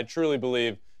lot, I truly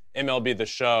believe MLB The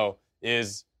Show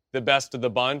is the best of the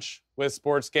bunch with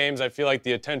sports games. I feel like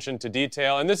the attention to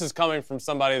detail, and this is coming from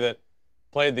somebody that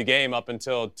played the game up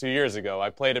until 2 years ago. I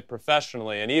played it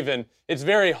professionally, and even it's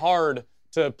very hard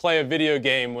to play a video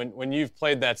game when you've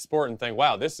played that sport and think,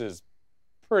 wow, this is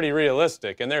pretty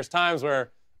realistic. And there's times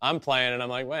where I'm playing and I'm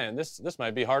like, man, this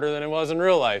might be harder than it was in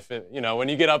real life. When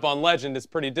you get up on Legend, it's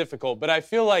pretty difficult. But I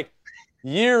feel like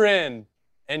year in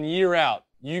and year out,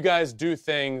 you guys do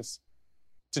things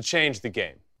to change the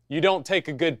game. You don't take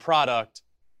a good product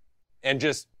and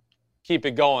just keep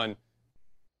it going.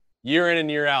 Year in and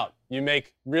year out, you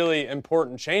make really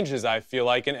important changes, I feel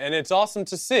like, and it's awesome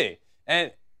to see.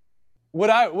 And what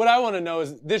I want to know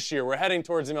is, this year, we're heading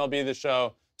towards MLB The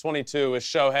Show 22 with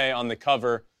Shohei on the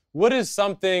cover. What is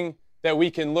something that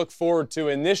we can look forward to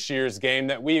in this year's game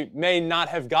that we may not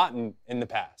have gotten in the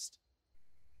past?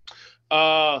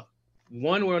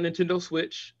 One, we're on Nintendo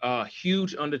Switch,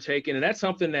 huge undertaking, and that's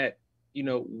something that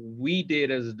we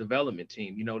did as a development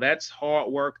team. That's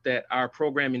hard work that our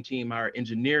programming team, our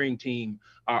engineering team,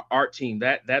 our art team,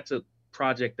 that's a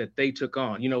project that they took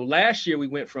on. Last year we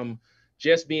went from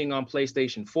just being on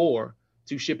PlayStation 4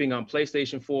 to shipping on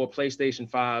PlayStation 4, PlayStation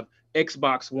 5,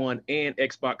 Xbox One, and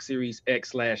Xbox Series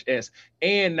X/S.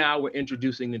 And now we're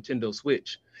introducing Nintendo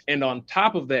Switch. And on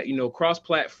top of that,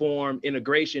 cross-platform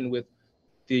integration with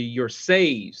your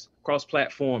saves,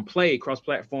 cross-platform play,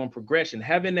 cross-platform progression,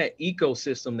 having that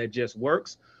ecosystem that just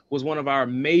works was one of our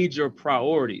major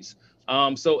priorities.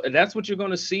 So that's what you're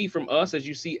going to see from us, as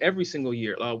you see every single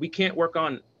year. We can't work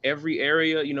on every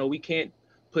area. We can't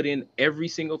put in every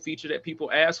single feature that people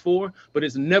ask for, but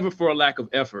it's never for a lack of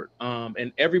effort.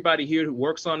 And everybody here who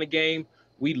works on the game,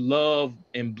 we love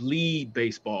and bleed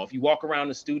baseball. If you walk around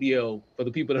the studio, for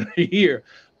the people that are here,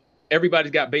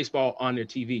 everybody's got baseball on their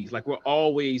TVs. Like, we're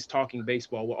always talking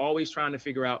baseball. We're always trying to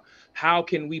figure out how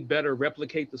can we better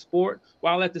replicate the sport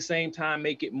while at the same time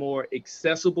make it more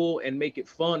accessible and make it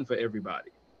fun for everybody.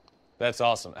 That's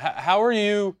awesome. How are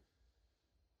you,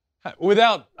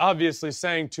 without obviously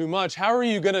saying too much, how are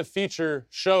you going to feature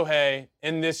Shohei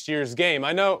in this year's game?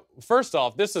 I know, first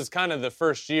off, this is kind of the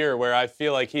first year where I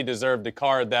feel like he deserved a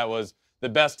card that was the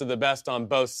best of the best on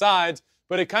both sides,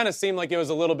 but it kind of seemed like it was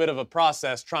a little bit of a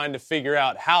process trying to figure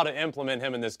out how to implement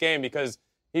him in this game, because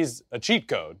he's a cheat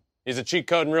code. He's a cheat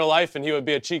code in real life, and he would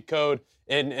be a cheat code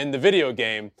in the video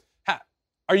game.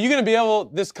 Are you going to be able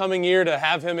this coming year to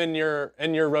have him in your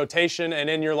rotation and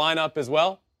in your lineup as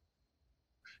well?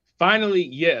 Finally,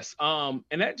 yes. And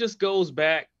that just goes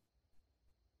back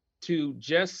to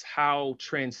just how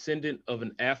transcendent of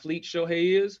an athlete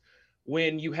Shohei is.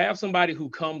 When you have somebody who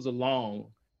comes along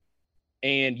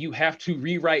and you have to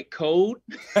rewrite code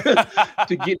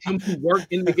to get him to work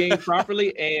in the game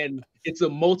properly, and it's a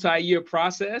multi-year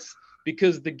process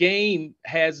because the game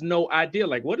has no idea.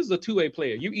 Like, what is a two-way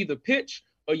player? You either pitch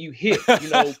or you hit. You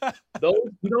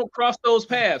don't cross those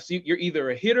paths. You're either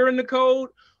a hitter in the code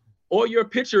or you're a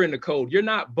pitcher in the code. You're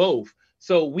not both.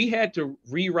 So we had to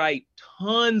rewrite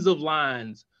tons of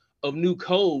lines of new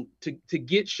code to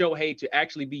get Shohei to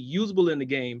actually be usable in the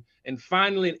game. And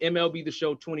finally, in MLB The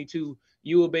Show 22,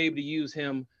 you will be able to use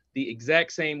him the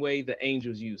exact same way the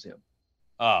Angels use him.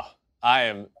 Oh, I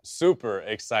am super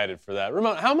excited for that.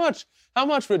 Ramon, how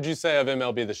much would you say of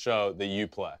MLB The Show that you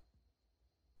play?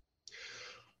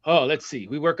 Oh, let's see.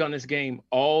 We work on this game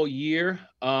all year.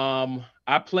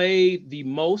 I play the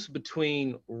most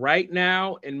between right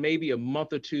now and maybe a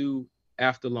month or two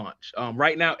after launch.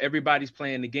 Right now, everybody's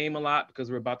playing the game a lot because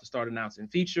we're about to start announcing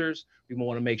features. We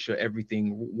want to make sure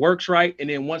everything works right. And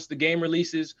then once the game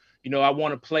releases, I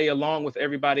want to play along with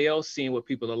everybody else, seeing what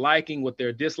people are liking, what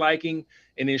they're disliking.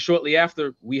 And then shortly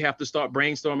after, we have to start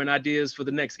brainstorming ideas for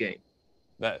the next game.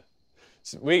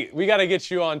 We got to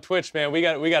get you on Twitch, man. We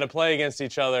got to play against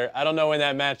each other. I don't know when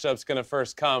that matchup's going to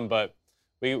first come, but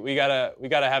we got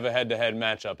to have a head-to-head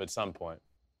matchup at some point.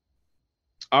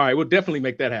 All right, we'll definitely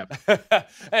make that happen.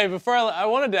 Hey, before I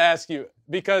wanted to ask you,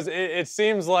 because it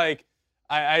seems like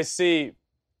I see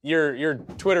your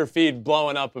Twitter feed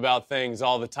blowing up about things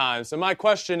all the time. So my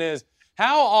question is,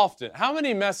 how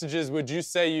many messages would you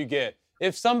say you get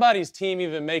if somebody's team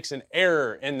even makes an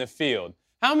error in the field?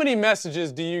 How many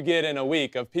messages do you get in a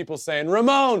week of people saying,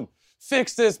 Ramon,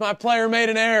 fix this, my player made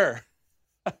an error?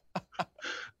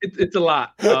 It's a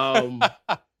lot.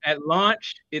 At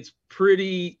launch, it's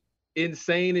pretty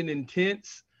insane and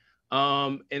intense.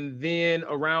 And then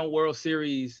around World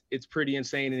Series, it's pretty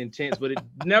insane and intense, but it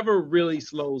never really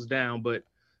slows down. But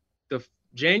the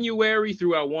January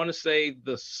through, I want to say,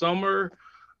 the summer,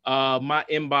 my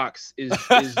inbox is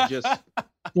just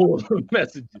full of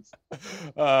messages.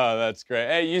 Oh, that's great.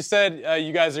 Hey, you said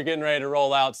you guys are getting ready to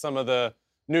roll out some of the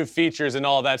new features and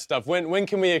all that stuff. When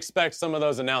can we expect some of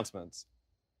those announcements?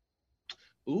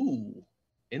 Ooh,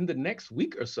 in the next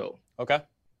week or so. Okay.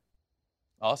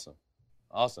 Awesome.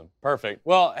 Perfect.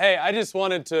 Well, hey, I just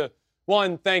wanted to,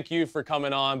 thank you for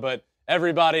coming on, but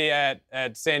everybody at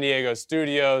San Diego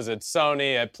Studios, at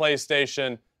Sony, at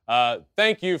PlayStation,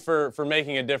 thank you for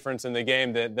making a difference in the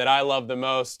game that I love the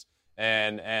most,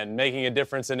 and making a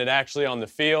difference in it actually on the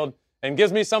field, and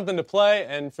gives me something to play,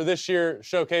 and for this year,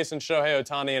 showcasing Shohei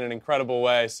Ohtani in an incredible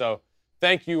way. So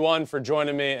thank you, for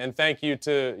joining me, and thank you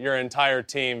to your entire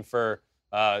team for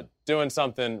doing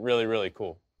something really, really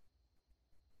cool.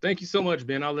 Thank you so much,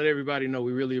 Ben. I'll let everybody know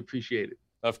we really appreciate it.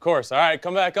 Of course. All right,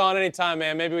 come back on anytime,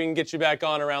 man. Maybe we can get you back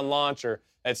on around launch or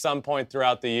at some point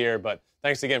throughout the year. But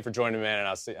thanks again for joining me, man, and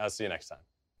I'll see you next time.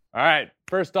 All right,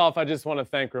 first off, I just want to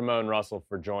thank Ramon Russell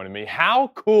for joining me. How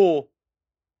cool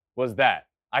was that?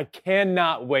 I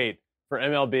cannot wait for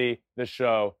MLB The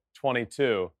Show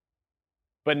 22.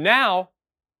 But now,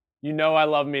 I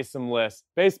love me some lists.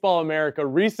 Baseball America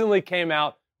recently came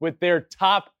out with their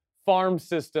top farm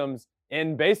systems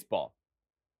in baseball.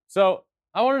 So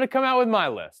I wanted to come out with my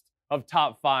list of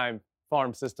top 5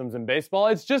 farm systems in baseball.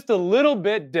 It's just a little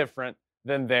bit different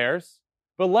than theirs.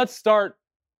 But let's start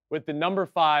with the number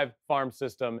 5 farm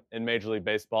system in Major League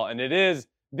Baseball, and it is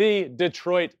the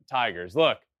Detroit Tigers.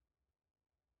 Look,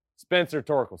 Spencer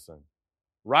Torkelson,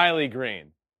 Riley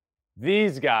Green,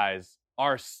 these guys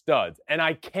are studs, and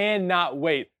I cannot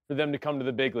wait for them to come to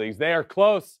the big leagues. They are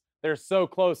close. They're so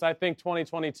close. I think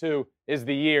 2022 is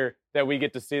the year that we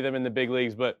get to see them in the big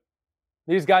leagues, but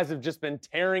these guys have just been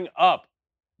tearing up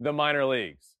the minor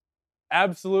leagues.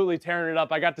 Absolutely tearing it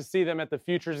up. I got to see them at the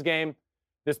Futures game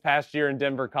this past year in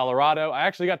Denver, Colorado. I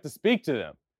actually got to speak to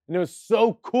them, and it was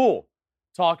so cool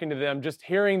talking to them, just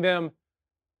hearing them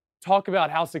talk about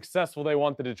how successful they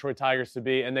want the Detroit Tigers to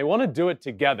be, and they want to do it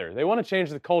together. They want to change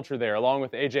the culture there, along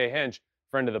with AJ Hinch,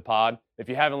 friend of the pod. If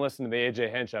you haven't listened to the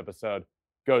AJ Hinch episode,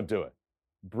 go do it.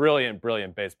 Brilliant,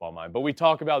 brilliant baseball mind. But we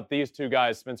talk about these two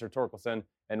guys, Spencer Torkelson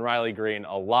and Riley Green,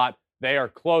 a lot. They are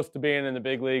close to being in the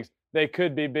big leagues. They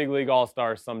could be big league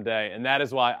all-stars someday, and that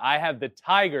is why I have the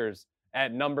Tigers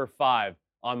at number 5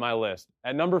 on my list.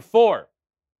 At number 4,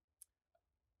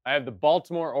 I have the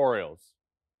Baltimore Orioles.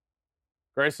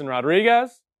 Grayson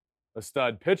Rodriguez, a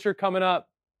stud pitcher coming up.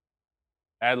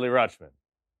 Adley Rutschman,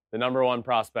 the number 1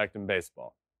 prospect in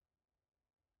baseball.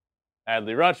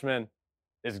 Adley Rutschman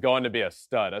is going to be a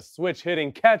stud, a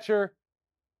switch-hitting catcher.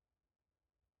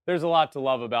 There's a lot to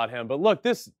love about him. But look,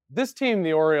 this team,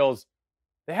 the Orioles,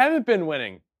 they haven't been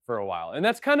winning for a while. And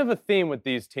that's kind of a theme with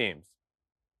these teams,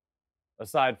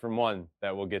 aside from one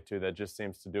that we'll get to that just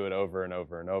seems to do it over and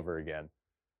over and over again.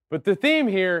 But the theme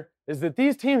here is that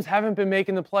these teams haven't been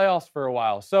making the playoffs for a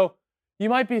while. So you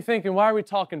might be thinking, why are we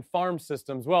talking farm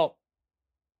systems? Well,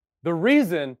 the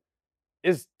reason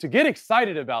is to get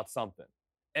excited about something.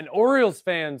 And Orioles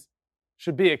fans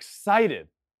should be excited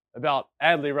about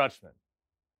Adley Rutschman.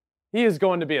 He is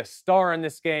going to be a star in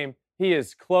this game. He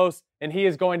is close, and he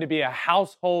is going to be a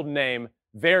household name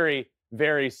very,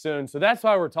 very soon. So that's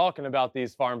why we're talking about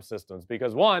these farm systems,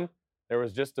 because 1, there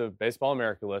was just a Baseball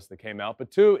America list that came out,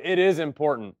 but 2, it is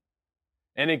important.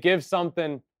 And it gives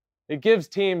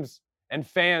teams and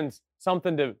fans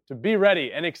something to be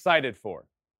ready and excited for.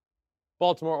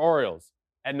 Baltimore Orioles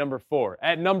at number 4.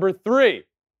 At number 3,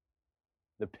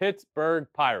 the Pittsburgh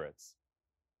Pirates.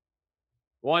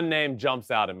 One name jumps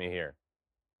out at me here.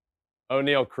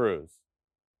 Oneil Cruz.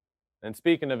 And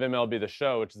speaking of MLB The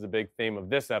Show, which is a big theme of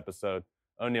this episode,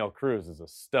 Oneil Cruz is a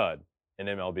stud in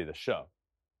MLB The Show.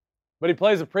 But he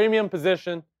plays a premium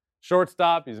position,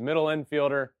 shortstop, he's a middle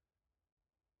infielder,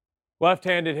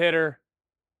 left-handed hitter.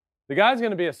 The guy's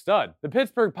going to be a stud. The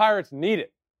Pittsburgh Pirates need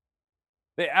it.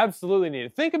 They absolutely need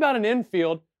it. Think about an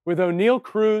infield with Oneil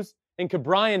Cruz and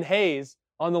Ke'Bryan Hayes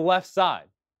on the left side.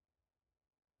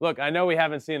 Look, I know we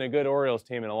haven't seen a good Orioles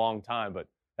team in a long time, but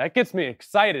that gets me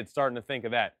excited starting to think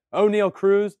of that. Oneil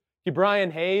Cruz,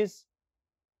 Ke'Bryan Hayes,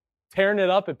 tearing it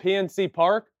up at PNC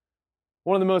Park,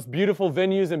 one of the most beautiful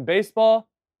venues in baseball.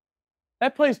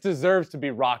 That place deserves to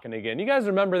be rocking again. You guys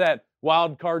remember that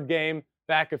wild card game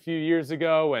back a few years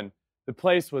ago when the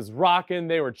place was rocking?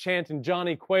 They were chanting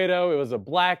Johnny Cueto. It was a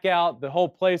blackout. The whole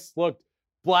place looked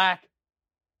black.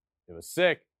 It was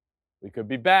sick. We could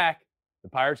be back. The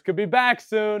Pirates could be back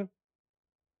soon.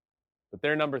 But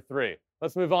they're number 3.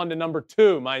 Let's move on to number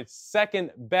 2, my second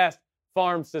best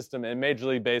farm system in Major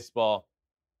League Baseball,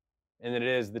 and it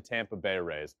is the Tampa Bay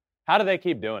Rays. How do they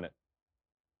keep doing it?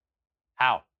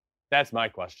 How? That's my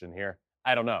question here.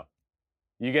 I don't know.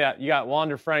 You got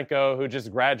Wander Franco, who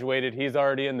just graduated. He's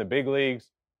already in the big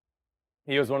leagues.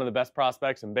 He was one of the best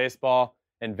prospects in baseball,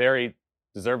 and very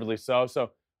deservedly so. So,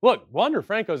 look, Wander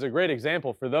Franco is a great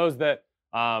example for those that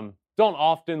don't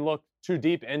often look too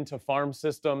deep into farm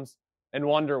systems and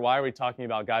wonder, why are we talking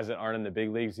about guys that aren't in the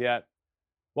big leagues yet?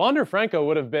 Wander Franco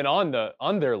would have been on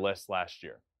their list last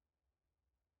year.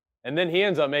 And then he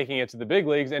ends up making it to the big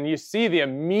leagues, and you see the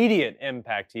immediate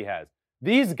impact he has.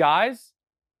 These guys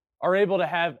are able to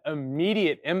have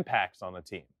immediate impacts on the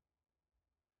team.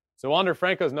 So Wander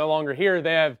Franco's no longer here.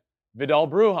 They have Vidal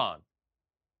Brujan.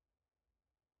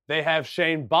 They have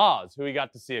Shane Baz, who we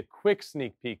got to see a quick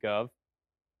sneak peek of.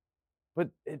 But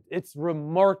it's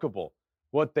remarkable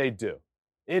what they do.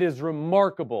 It is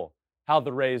remarkable how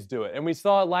the Rays do it. And we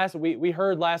saw it we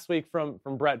heard last week from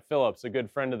Brett Phillips, a good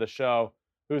friend of the show,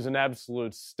 who's an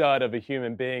absolute stud of a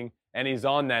human being, and he's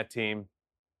on that team.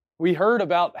 We heard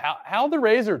about how the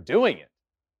Rays are doing it.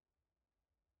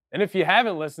 And if you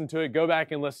haven't listened to it, go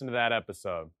back and listen to that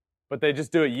episode. But they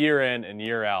just do it year in and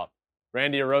year out.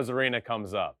 Randy Arozarena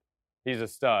comes up. He's a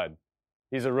stud.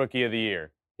 He's a rookie of the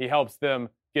year. He helps them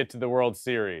get to the World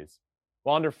Series.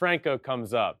 Wander Franco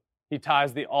comes up. He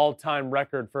ties the all-time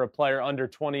record for a player under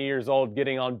 20 years old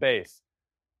getting on base.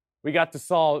 We got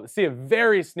to see a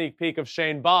very sneak peek of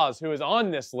Shane Boz, who is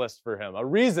on this list for him, a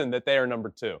reason that they are number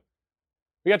 2.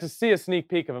 We got to see a sneak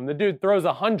peek of him. The dude throws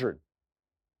 100.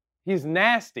 He's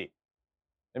nasty.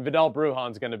 And Vidal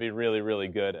Brujan's going to be really, really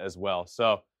good as well.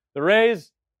 So the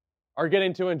Rays are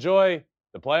getting to enjoy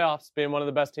the playoffs, being one of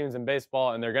the best teams in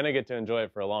baseball, and they're going to get to enjoy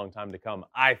it for a long time to come,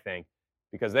 I think,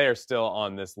 because they are still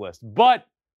on this list. But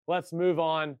let's move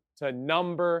on to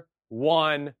number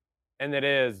 1, and it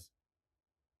is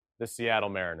the Seattle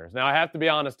Mariners. Now, I have to be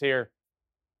honest here.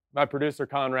 My producer,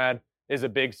 Conrad, is a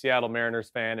big Seattle Mariners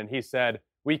fan, and he said,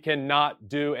 we cannot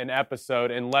do an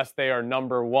episode unless they are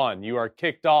number 1. You are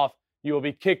kicked off. You will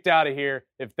be kicked out of here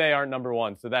if they aren't number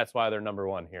 1. So that's why they're number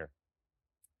 1 here.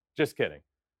 Just kidding.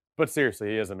 But seriously,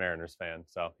 he is a Mariners fan,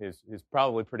 so he's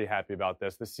probably pretty happy about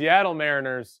this. The Seattle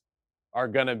Mariners are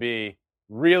going to be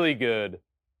really good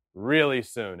really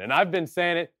soon. And I've been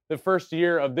saying it the first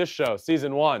year of this show,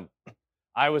 season 1.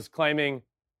 I was claiming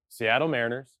Seattle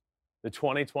Mariners, the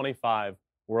 2025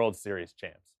 World Series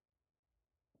champs.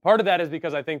 Part of that is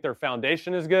because I think their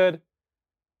foundation is good.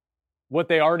 What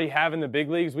they already have in the big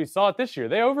leagues, we saw it this year.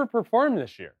 They overperformed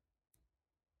this year.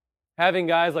 Having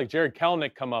guys like Jared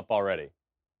Kelenic come up already.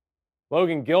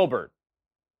 Logan Gilbert.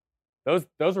 Those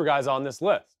were guys on this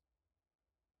list.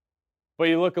 But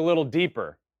you look a little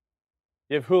deeper.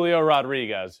 You have Julio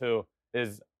Rodriguez, who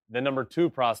is the number 2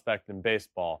 prospect in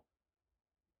baseball.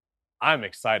 I'm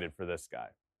excited for this guy.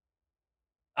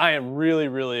 I am really,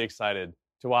 really excited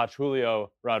to watch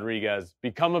Julio Rodriguez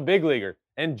become a big leaguer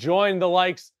and join the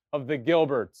likes of the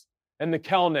Gilberts and the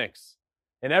Kelenics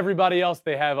and everybody else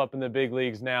they have up in the big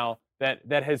leagues now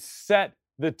that has set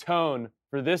the tone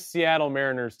for this Seattle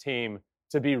Mariners team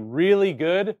to be really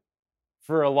good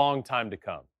for a long time to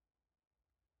come.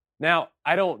 Now,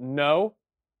 I don't know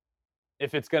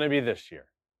if it's going to be this year.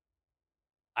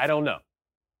 I don't know.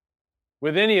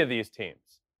 With any of these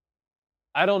teams,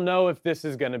 I don't know if this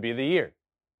is going to be the year.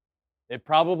 It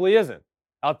probably isn't.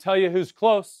 I'll tell you who's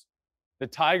close. The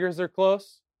Tigers are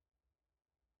close.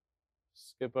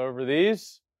 Skip over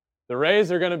these. The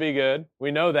Rays are going to be good.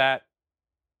 We know that.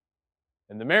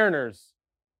 And the Mariners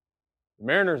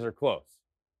are close.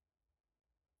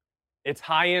 It's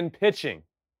high-end pitching.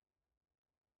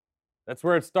 That's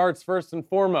where it starts first and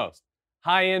foremost.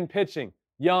 High-end pitching,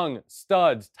 young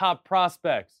studs, top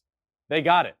prospects. They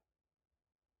got it.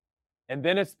 And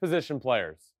then it's position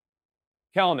players.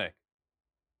 Kelenic,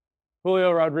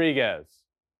 Julio Rodriguez,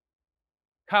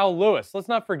 Kyle Lewis. Let's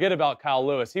not forget about Kyle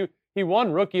Lewis. He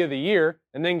won Rookie of the Year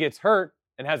and then gets hurt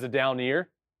and has a down year.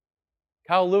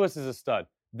 Kyle Lewis is a stud.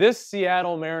 This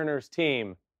Seattle Mariners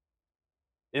team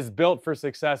is built for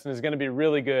success and is going to be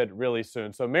really good really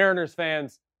soon. So Mariners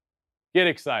fans, get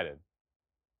excited.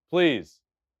 Please,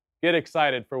 get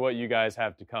excited for what you guys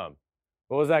have to come.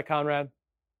 What was that, Conrad?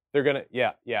 They're going to,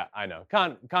 yeah, I know.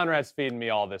 Conrad's feeding me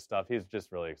all this stuff. He's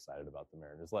just really excited about the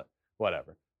Mariners.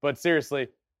 Whatever. But seriously,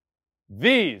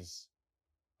 these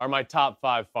are my top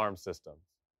 5 farm systems.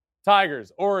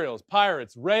 Tigers, Orioles,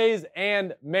 Pirates, Rays,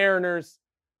 and Mariners.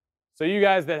 So you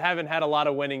guys that haven't had a lot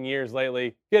of winning years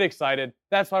lately, get excited.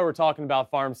 That's why we're talking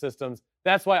about farm systems.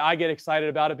 That's why I get excited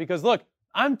about it because, look,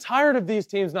 I'm tired of these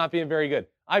teams not being very good.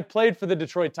 I played for the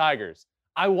Detroit Tigers.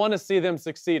 I want to see them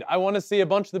succeed. I want to see a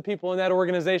bunch of the people in that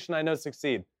organization I know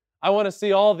succeed. I want to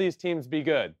see all these teams be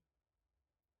good.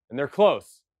 And they're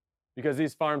close because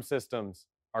these farm systems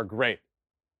are great.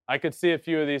 I could see a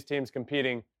few of these teams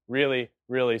competing really,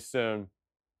 really soon.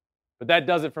 But that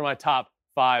does it for my top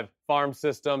 5 farm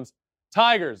systems.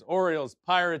 Tigers, Orioles,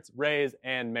 Pirates, Rays,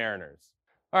 and Mariners.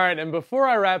 All right, and before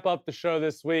I wrap up the show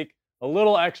this week, a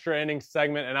little extra innings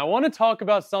segment, and I want to talk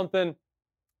about something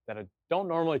that I don't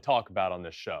normally talk about on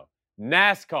this show.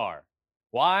 NASCAR.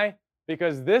 Why?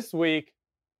 Because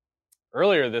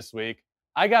earlier this week,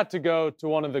 I got to go to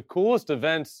one of the coolest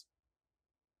events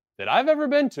that I've ever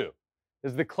been to.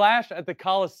 Is the Clash at the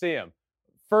Coliseum.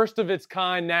 First of its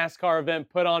kind NASCAR event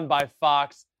put on by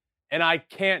Fox. And I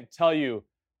can't tell you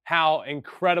how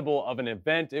incredible of an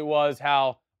event it was,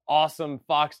 how awesome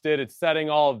Fox did at setting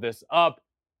all of this up.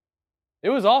 It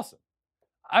was awesome.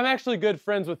 I'm actually good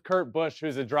friends with Kurt Busch,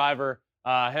 who's a driver,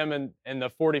 him and the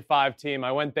 45 team.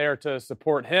 I went there to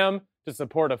support him, to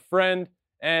support a friend,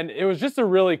 and it was just a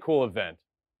really cool event.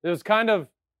 It was kind of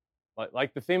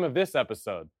like the theme of this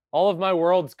episode. All of my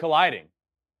worlds colliding.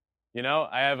 You know,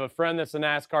 I have a friend that's a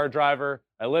NASCAR driver.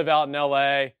 I live out in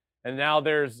LA, and now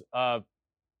there's a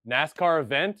NASCAR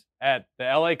event at the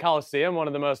LA Coliseum, one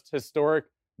of the most historic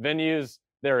venues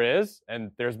there is.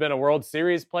 And there's been a World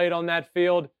Series played on that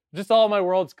field. Just all of my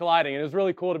worlds colliding. And it was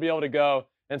really cool to be able to go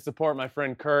and support my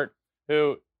friend Kurt,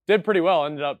 who did pretty well.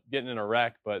 Ended up getting in a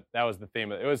wreck, but that was the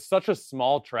theme. It was such a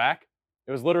small track.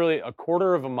 It was literally a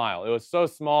quarter of a mile. It was so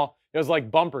small. It was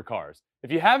like bumper cars.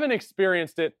 If you haven't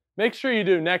experienced it, make sure you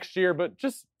do next year, but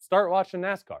just start watching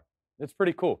NASCAR. It's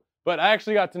pretty cool. But I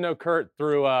actually got to know Kurt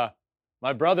through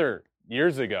my brother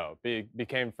years ago.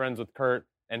 Became friends with Kurt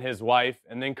and his wife,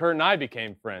 and then Kurt and I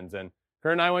became friends. And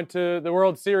Kurt and I went to the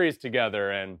World Series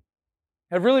together and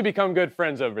have really become good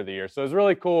friends over the years. So it was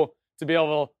really cool to be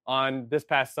able on this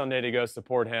past Sunday to go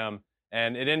support him.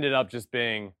 And it ended up just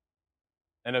being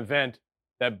an event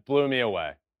that blew me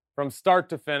away. From start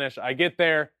to finish, I get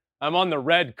there, I'm on the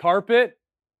red carpet.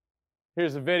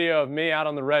 Here's a video of me out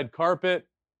on the red carpet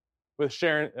with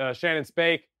Shannon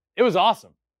Spake. It was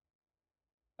awesome.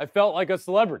 I felt like a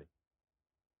celebrity.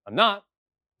 I'm not,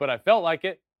 but I felt like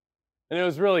it. And it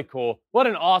was really cool. What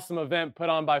an awesome event put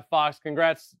on by Fox.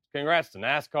 Congrats to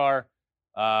NASCAR.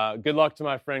 Good luck to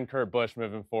my friend Kurt Busch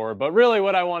moving forward. But really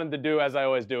what I wanted to do, as I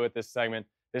always do with this segment,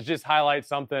 is just highlight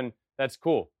something that's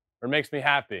cool or makes me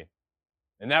happy.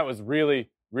 And that was really,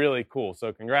 really cool.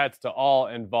 So congrats to all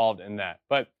involved in that.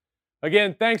 But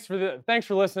again, thanks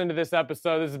for listening to this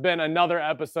episode. This has been another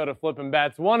episode of Flippin'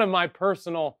 Bats, one of my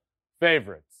personal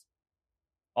favorites.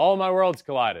 All of my worlds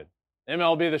collided.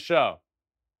 MLB The Show.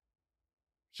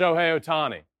 Shohei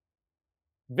Ohtani.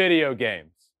 Video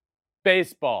games.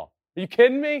 Baseball. Are you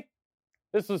kidding me?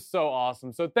 This was so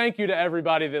awesome. So thank you to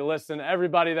everybody that listened,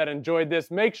 everybody that enjoyed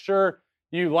this. Make sure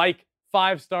you like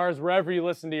 5 stars wherever you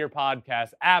listen to your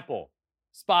podcast. Apple,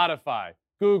 Spotify,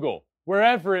 Google,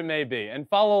 wherever it may be. And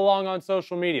follow along on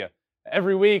social media.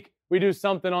 Every week, we do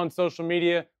something on social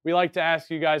media. We like to ask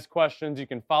you guys questions. You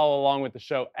can follow along with the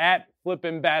show at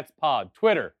Flippin' Bats Pod.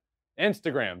 Twitter,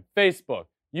 Instagram, Facebook,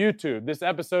 YouTube. This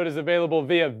episode is available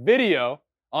via video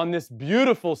on this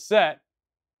beautiful set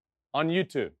on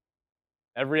YouTube.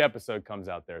 Every episode comes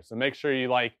out there. So make sure you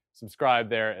like, subscribe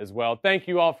there as well. Thank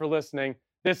you all for listening.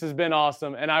 This has been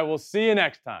awesome, and I will see you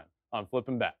next time on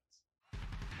Flippin' Bats.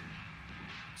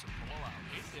 It's a blowout,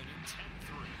 8th inning,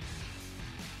 10-3.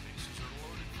 Bases are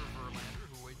loaded for Verlander,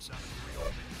 who waits on a 3-0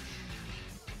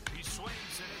 pitch. He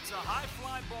swings, and it's a high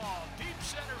fly ball, deep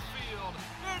center field.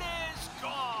 It is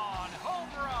gone!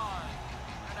 Home run!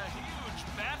 And a huge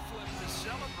bat flip to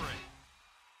celebrate.